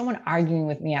 Someone arguing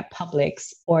with me at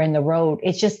Publix or in the road,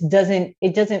 it just doesn't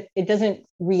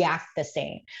react the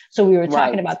same. So we were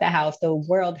talking about that, how if the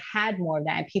world had more of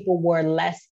that and people were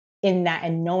less in that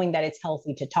and knowing that it's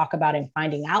healthy to talk about and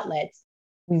finding outlets,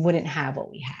 we wouldn't have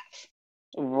what we have.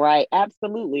 Right.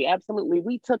 Absolutely. Absolutely.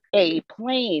 We took a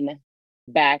plane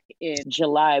back in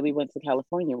July. We went to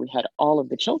California. We had all of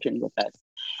the children with us.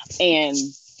 And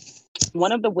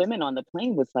one of the women on the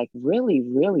plane was like really,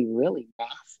 really, really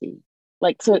nasty.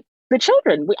 Like to the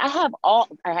children. I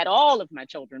had all of my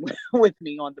children with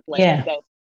me on the plane. Yeah. So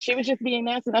she was just being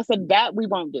nasty. And I said, that we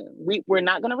won't do. We're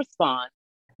not going to respond.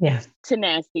 Yeah. To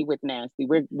nasty with nasty.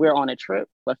 We're on a trip,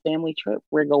 a family trip.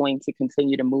 We're going to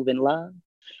continue to move in love.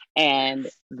 And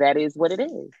that is what it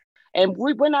is. And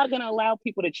we're not going to allow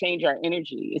people to change our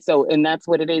energy. So, and that's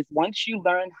what it is. Once you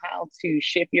learn how to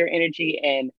shift your energy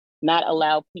and not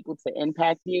allow people to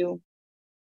impact you,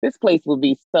 this place will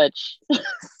be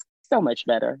so much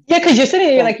better. Yeah, because you're sitting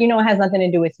there, you're like, it has nothing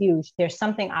to do with you. There's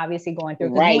something obviously going through.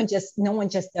 Because no one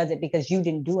just does it because you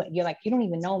didn't do it. You're like, you don't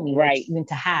even know me, right? Even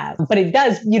to have. But it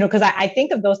does, because I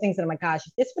think of those things and I'm like, gosh,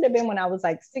 this would have been when I was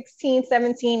like 16,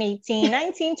 17, 18,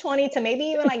 19, 20 to maybe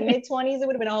even like mid-20s. It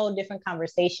would have been a whole different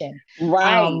conversation.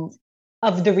 Right.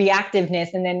 Of the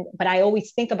reactiveness. And then, but I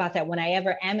always think about that when I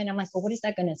ever am, and I'm like, well, what is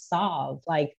that going to solve?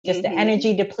 Like just the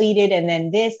energy depleted. And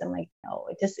then this, I'm like, no,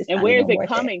 it just is. And where is it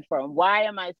coming from? Why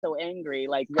am I so angry?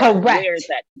 Like, where is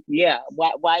that? Yeah.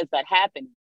 Why is that happening?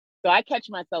 So I catch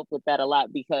myself with that a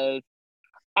lot because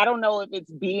I don't know if it's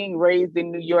being raised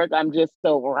in New York. I'm just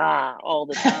so rah all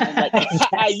the time. Like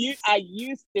I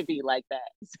used to be like that.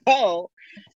 So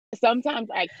sometimes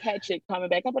I catch it coming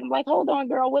back up and I'm like, hold on,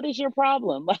 girl, what is your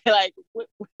problem? Like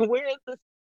where is this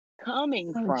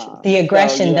coming from? The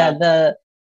aggression, no,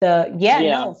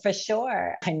 for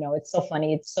sure. I know it's so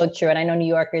funny. It's so true. And I know New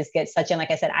Yorkers get such, and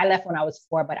like I said, I left when I was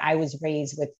 4, but I was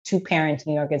raised with 2 parents,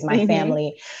 New Yorkers, my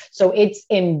family. So it's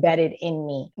embedded in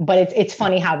me, but it's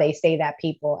funny how they say that,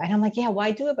 people. And I'm like, yeah,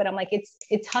 why do it? But I'm like,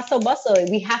 it's hustle bustle.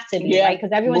 We have to be, right?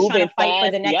 Because everyone's trying to fight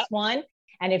for the next one.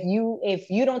 And if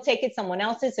you don't take it, someone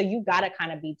else is. So you gotta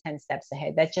kind of be 10 steps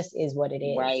ahead. That just is what it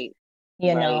is. Right.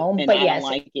 You know, And but I yes.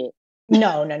 don't like it.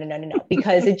 No,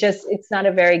 because it's not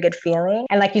a very good feeling.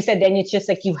 And like you said, then it's just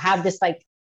like you have this like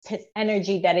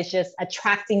energy that is just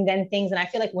attracting then things. And I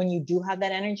feel like when you do have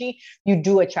that energy, you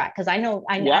do attract. Because I know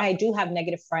I do have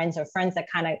negative friends or friends that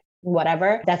kind of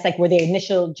whatever. That's like where the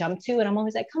initial jump to. And I'm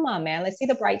always like, come on, man, let's see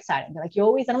the bright side. And they're like, you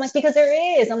always, and I'm like, because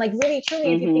there is. I'm like, really,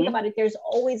 truly, if you think about it, there's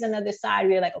always another side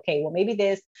where you're like, okay, well, maybe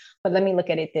this, but let me look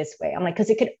at it this way. I'm like, because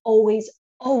it could always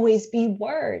be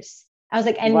worse. I was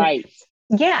like, and right.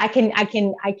 Yeah, I can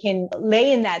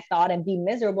lay in that thought and be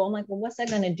miserable. I'm like, well, what's that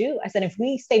going to do? I said, if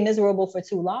we stay miserable for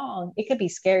too long, it could be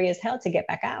scary as hell to get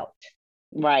back out.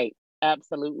 Right.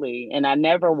 Absolutely. And I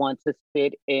never want to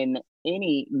sit in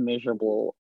any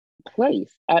miserable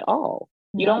place at all.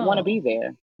 You don't want to be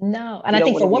there. No. And I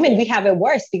think for women, we have it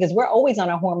worse because we're always on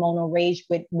a hormonal rage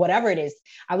with whatever it is.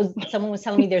 Someone was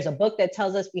telling me there's a book that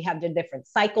tells us we have the different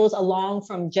cycles along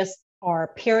from just our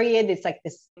period. It's like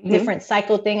this different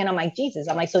cycle thing. And I'm like, Jesus.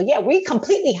 I'm like, so yeah, we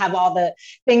completely have all the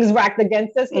things racked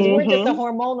against us because we're just a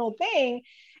hormonal thing.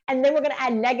 And then we're going to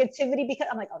add negativity because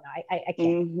I'm like, oh no, I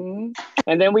can't.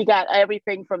 And then we got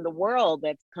everything from the world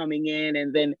that's coming in.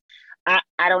 And then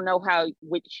I don't know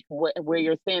where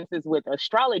your stance is with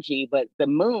astrology, but the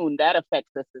moon, that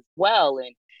affects us as well.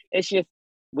 And it's just,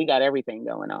 we got everything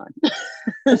going on.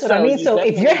 That's what I mean. So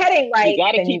if you're heading right, you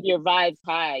got to keep your vibes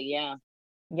high. Yeah.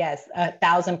 Yes,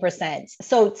 1,000%.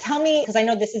 So tell me, because I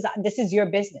know this is your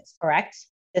business, correct?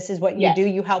 This is what you do.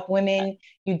 You help women,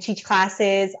 you teach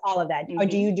classes, all of that. Or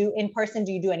do you do in person?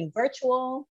 Do you do any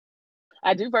virtual?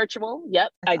 I do virtual.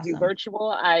 Yep. That's awesome. Do virtual.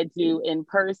 I do in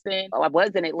person. I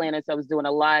was in Atlanta, so I was doing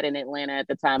a lot in Atlanta at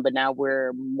the time, but now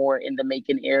we're more in the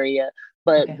Macon area.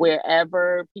 But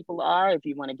wherever people are, if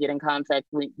you want to get in contact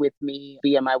with me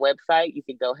via my website, you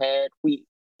can go ahead.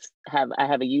 I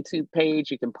have a YouTube page.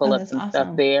 You can pull up some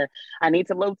stuff there. I need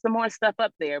to load some more stuff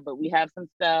up there, but we have some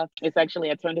stuff. It's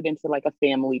actually, I turned it into like a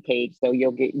family page. So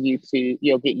you'll get YouTube,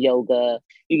 you'll get yoga,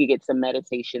 you can get some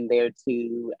meditation there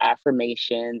too,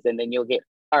 affirmations, and then you'll get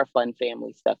our fun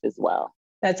family stuff as well.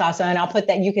 That's awesome. And I'll put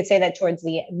that, you could say that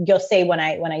you'll say when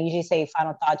I usually say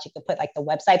final thoughts, you could put like the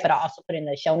website, but I'll also put in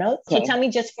the show notes. Okay. So tell me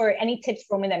just for any tips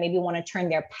for women that maybe want to turn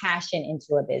their passion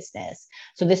into a business.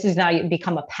 So this is now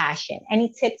become a passion.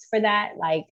 Any tips for that?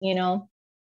 Like,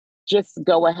 just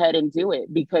go ahead and do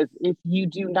it, because if you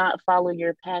do not follow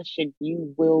your passion,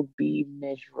 you will be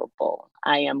miserable.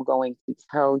 I am going to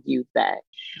tell you that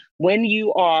when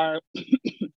you are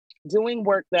doing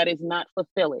work that is not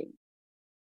fulfilling,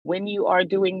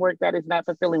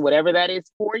 whatever that is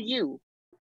for you,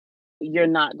 you're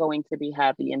not going to be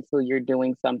happy until you're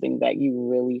doing something that you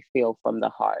really feel from the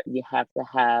heart. You have to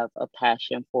have a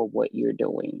passion for what you're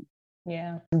doing.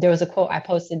 Yeah. There was a quote I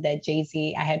posted that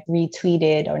Jay-Z, I had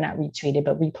retweeted, or not retweeted,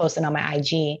 but reposted on my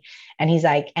IG. And he's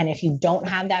like, and if you don't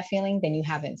have that feeling, then you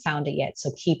haven't found it yet.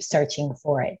 So keep searching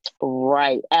for it.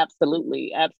 Right.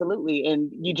 Absolutely. Absolutely.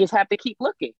 And you just have to keep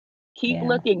looking. Keep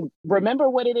looking. Remember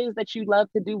what it is that you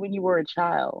loved to do when you were a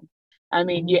child. I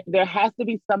mean, there has to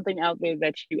be something out there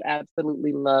that you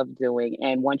absolutely love doing.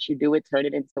 And once you do it, turn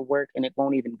it into work, and it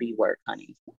won't even be work,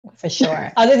 honey. For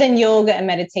sure. Other than yoga and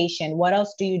meditation, what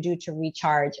else do you do to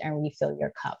recharge and refill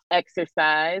your cup?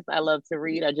 Exercise. I love to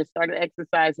read. I just started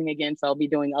exercising again, so I'll be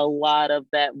doing a lot of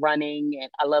that running.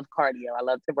 And I love cardio. I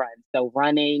love to run. So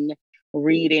running,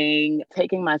 reading,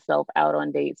 taking myself out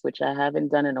on dates, which I haven't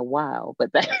done in a while, but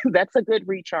that's a good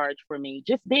recharge for me.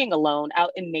 Just being alone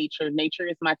out in nature. Nature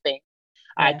is my thing.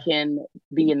 Yeah. I can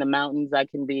be in the mountains. I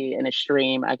can be in a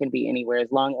stream. I can be anywhere.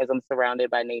 As long as I'm surrounded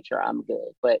by nature, I'm good.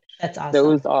 But that's awesome.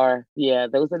 Those are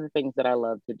the things that I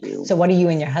love to do. So what do you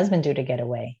and your husband do to get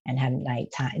away and have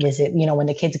nighttime? Is it, when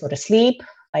the kids go to sleep?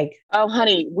 Like, oh,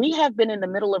 honey, we have been in the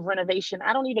middle of renovation.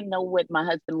 I don't even know what my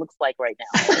husband looks like right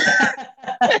now.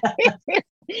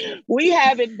 We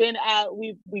haven't been out.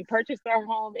 We purchased our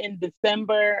home in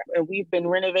December, and we've been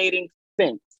renovating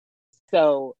since.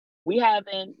 So we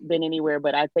haven't been anywhere,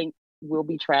 but I think we'll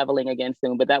be traveling again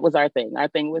soon. But that was our thing. Our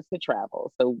thing was to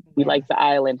travel. So we like to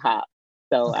island hop.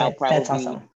 So I'll probably, that's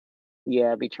awesome.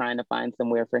 Be trying to find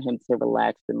somewhere for him to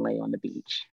relax and lay on the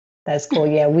beach. That's cool.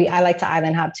 Yeah, I like to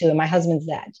island hop too. And my husband's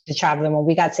the traveler. When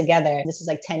we got together, this was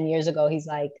like 10 years ago, he's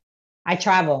like, I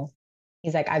travel.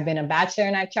 He's like, I've been a bachelor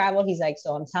and I've traveled. He's like,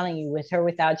 so I'm telling you, with her,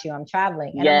 without you, I'm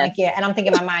traveling. And I'm like, yeah. And I'm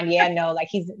thinking in my mind, no, like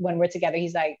when we're together,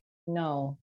 he's like,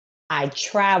 no, I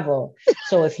travel.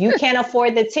 So if you can't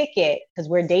afford the ticket, because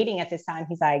we're dating at this time,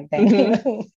 he's like,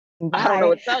 then Bye. I don't know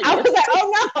what to tell you. I was like,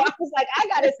 oh no. I was like, I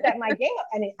got to step my game up.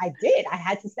 And I did. I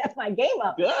had to step my game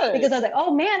up. Good. Because I was like,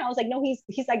 oh man. I was like, no,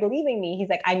 he's like leaving me. He's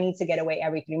like, I need to get away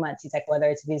every 3 months. He's like, whether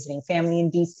it's visiting family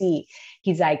in DC.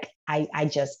 He's like, I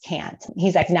just can't.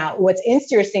 He's like, now what's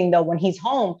interesting though, when he's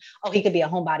home, oh, he could be a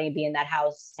homebody and be in that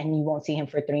house and you won't see him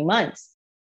for 3 months.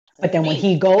 But then when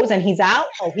he goes and he's out,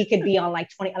 oh, he could be on like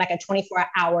a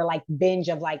 24-hour like binge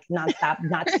of like nonstop,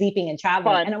 not sleeping and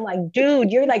traveling. Fun. And I'm like,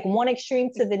 dude, you're like one extreme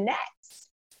to the next.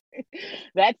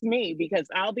 That's me, because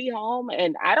I'll be home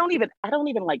and I don't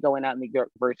even like going out in the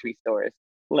grocery stores.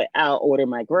 I'll order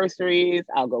my groceries,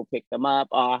 I'll go pick them up,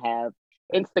 I'll have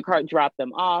Instacart drop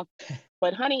them off.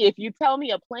 But honey, if you tell me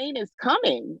a plane is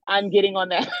coming, I'm getting on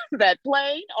that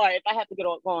plane. Or if I have to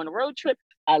go on a road trip,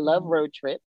 I love road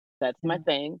trips. That's my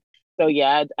thing. So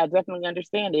yeah, I definitely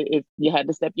understand it. If you had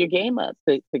to step your game up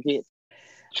to get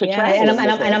to travel.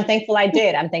 And I'm thankful I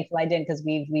did. I'm thankful I did, because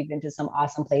we've been to some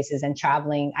awesome places, and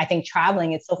traveling. I think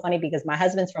traveling, it's so funny because my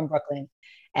husband's from Brooklyn,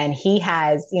 and he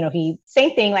has, he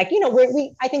same thing. Like,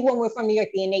 I think when we're from New York,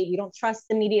 the innate, we don't trust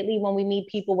immediately when we meet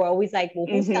people. We're always like, well,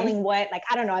 who's selling what? Like,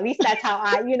 I don't know. At least that's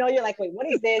how you're like, wait, what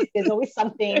is this? There's always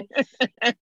something.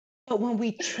 But when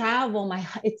we travel,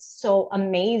 it's so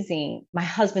amazing. My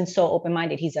husband's so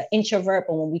open-minded. He's an introvert,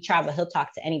 but when we travel, he'll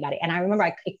talk to anybody. And I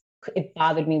remember it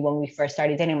bothered me when we first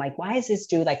started dating. I'm like, why is this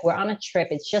dude, like, we're on a trip,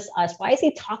 it's just us. Why is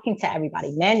he talking to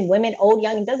everybody? Men, women, old,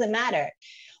 young, it doesn't matter.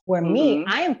 Where me,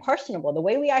 I am personable. The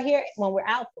way we are here, when we're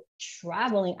out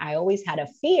traveling, I always had a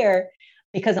fear,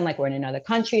 because I'm like, we're in another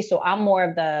country. So I'm more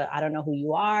of I don't know who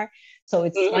you are. So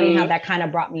it's funny how that kind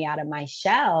of brought me out of my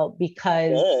shell,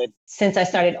 because since I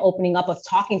started opening up of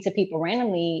talking to people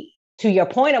randomly, to your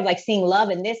point of like seeing love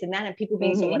and this and that, and people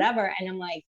being so whatever. And I'm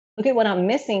like, look at what I'm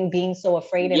missing, being so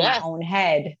afraid in my own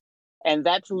head. And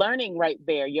that's learning right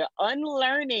there. You're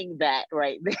unlearning that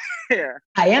right there.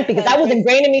 I am, because that was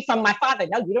ingrained in me from my father.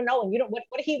 No, you don't know. And you don't, what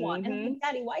did he want? And I'm like,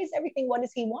 Daddy, why is everything, what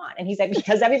does he want? And he's like,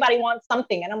 because everybody wants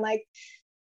something. And I'm like,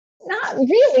 not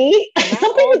really.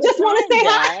 Some people just want to say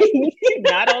hi.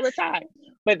 Not all the time.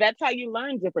 But that's how you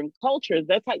learn different cultures.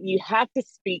 That's how you have to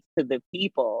speak to the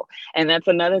people. And that's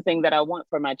another thing that I want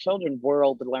for my children,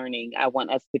 world learning. I want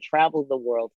us to travel the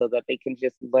world so that they can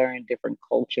just learn different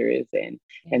cultures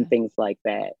and things like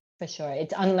that. For sure.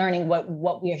 It's unlearning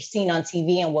what we are seeing on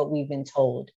TV and what we've been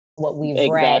told, what we've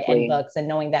read in books, and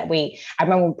knowing that, I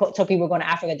remember when we told people we're going to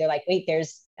Africa, they're like, wait,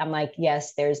 I'm like,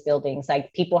 yes, there's buildings.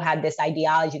 Like, people had this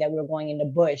ideology that we were going in the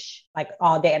bush like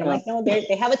all day. And I'm like, no,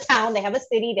 they have a town, they have a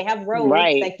city, they have roads.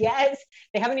 Right. Like, yes,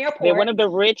 they have an airport. They're one of the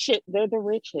richest. They're the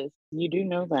richest. You do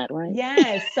know that, right?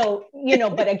 Yes. So,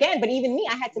 but even me,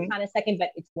 I had to kind of second, but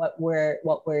it's what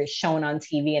we're shown on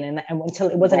TV. And until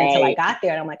it wasn't until I got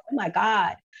there, and I'm like, oh my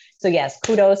God. So yes,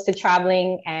 kudos to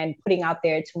traveling and putting out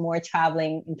there to more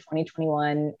traveling in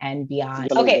 2021 and beyond.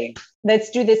 Absolutely. Okay, let's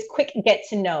do this quick get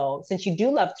to know. Since you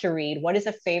do love to read, what is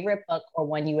a favorite book or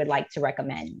one you would like to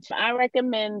recommend? I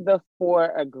recommend The Four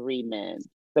Agreements.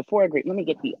 The Four Agreements. Let me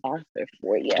get the author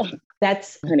for you.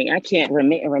 Honey, I can't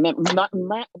remember.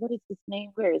 What is his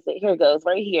name? Where is it? Here it goes,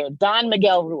 right here. Don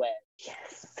Miguel Ruiz.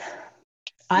 Yes.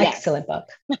 Excellent book.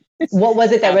 What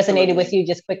was it that resonated with you,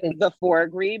 just quickly? The Four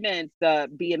Agreements.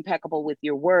 Be impeccable with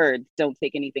your words. Don't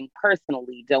take anything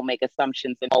personally. Don't make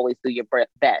assumptions, and always do your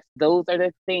best. Those are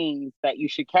the things that you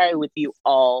should carry with you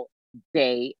all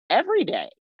day, every day.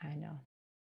 I know.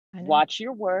 Watch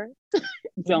your words.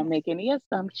 Don't make any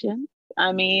assumptions.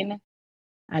 I mean,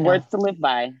 words to live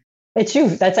by. It's true.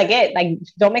 That's like it. Like,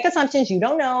 don't make assumptions. You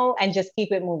don't know, and just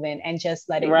keep it moving and just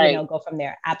let it, go from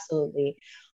there. Absolutely.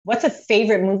 What's a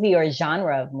favorite movie or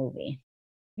genre of movie?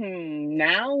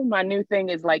 Now my new thing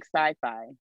is like sci-fi.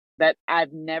 That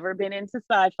I've never been into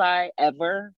sci-fi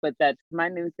ever, but that's my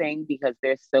new thing because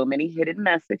there's so many hidden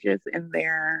messages in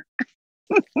there.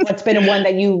 What's been one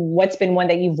that you've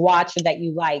watched or that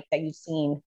you like, that you've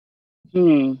seen?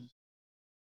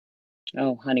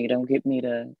 Oh, honey, don't get me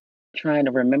to trying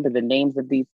to remember the names of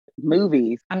these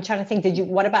movies. I'm trying to think.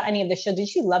 What about any of the shows? Did you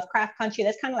see Lovecraft Country?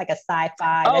 That's kind of like a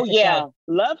sci-fi. Oh yeah.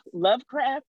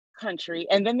 Lovecraft Country.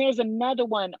 And then there's another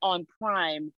one on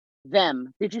Prime,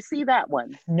 Them. Did you see that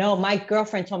one? No, my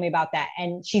girlfriend told me about that.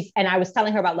 And I was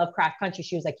telling her about Lovecraft Country.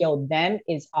 She was like, yo, Them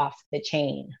is off the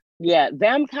chain. Yeah,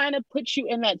 Them kind of puts you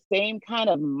in that same kind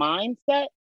of mindset,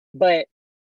 but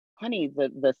honey,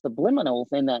 the subliminals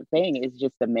in that thing is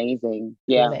just amazing.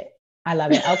 Yeah. I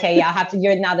love it. Okay, yeah,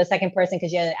 you're now the second person,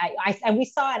 because and we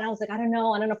saw it, and I was like, I don't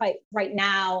know if I right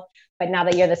now, but now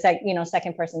that you're the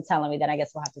second person telling me, then I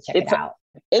guess we'll have to check it out.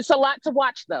 It's a lot to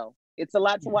watch though. It's a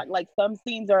lot to watch. Like some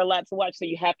scenes are a lot to watch. So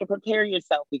you have to prepare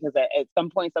yourself, because at some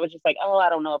points I was just like, oh, I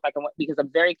don't know if I can, because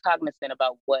I'm very cognizant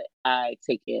about what I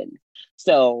take in.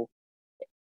 So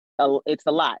it's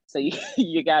a lot. So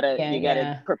you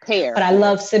gotta prepare. But I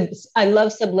love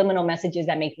subliminal messages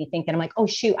that make me think that I'm like, oh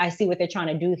shoot, I see what they're trying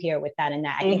to do here with that and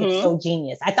that. I think it's so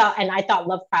genius. I thought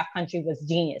Lovecraft Country was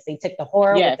genius. They took the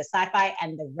horror with the sci-fi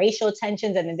and the racial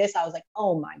tensions, and then this I was like,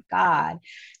 oh my God.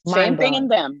 Same thing in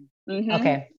them.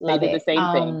 Okay, love it. The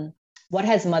same thing. What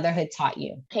has motherhood taught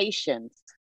you? Patience.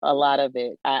 A lot of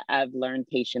it. I've learned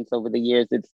patience over the years.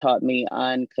 It's taught me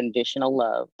unconditional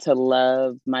love, to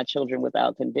love my children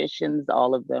without conditions.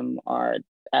 All of them are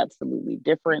absolutely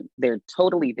different. They're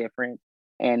totally different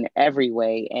in every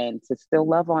way, and to still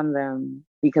love on them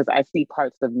because I see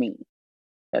parts of me.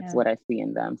 That's what I see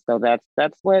in them. So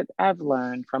that's what I've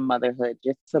learned from motherhood,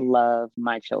 just to love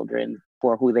my children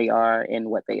for who they are and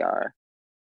what they are.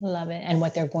 Love it. And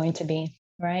what they're going to be,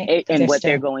 right? And what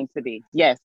they're going to be.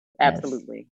 Yes.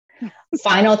 Absolutely.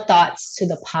 Final thoughts to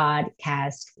the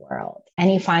podcast world.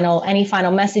 Any final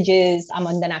messages?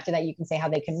 And then after that, you can say how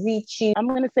they can reach you. I'm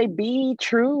going to say, be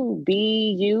true,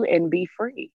 be you, and be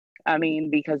free. I mean,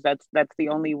 because that's the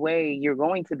only way you're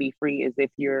going to be free, is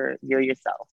if you're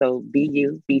yourself. So be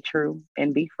you, be true,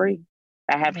 and be free.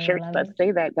 I have shirts that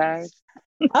say that, guys.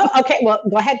 Oh, okay. Well,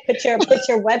 go ahead. Put your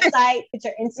website, put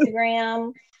your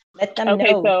Instagram. Let them know.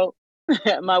 Okay, so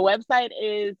my website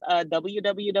is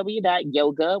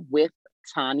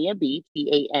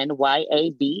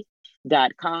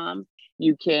www.yogawithtanyab.com.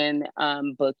 You can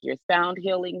book your sound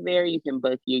healing there. You can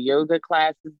book your yoga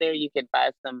classes there. You can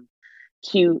buy some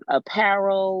cute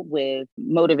apparel with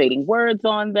motivating words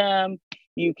on them.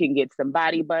 You can get some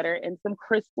body butter and some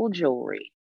crystal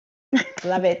jewelry.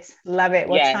 Love it. Love it.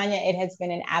 Well, yes. Tanya, it has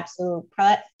been an absolute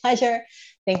pleasure.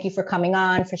 Thank you for coming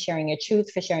on, for sharing your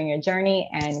truth, for sharing your journey,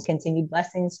 and continued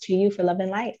blessings to you for love and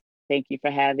light. Thank you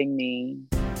for having me.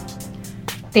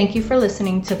 Thank you for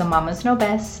listening to the Mamas Know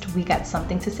Best We Got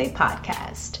Something to Say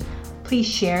podcast. Please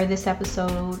share this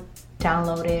episode,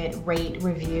 download it, rate,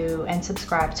 review, and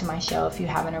subscribe to my show if you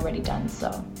haven't already done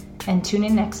so. And tune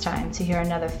in next time to hear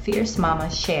another fierce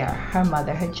mama share her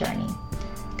motherhood journey.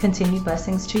 Continued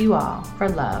blessings to you all for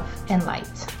love and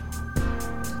light.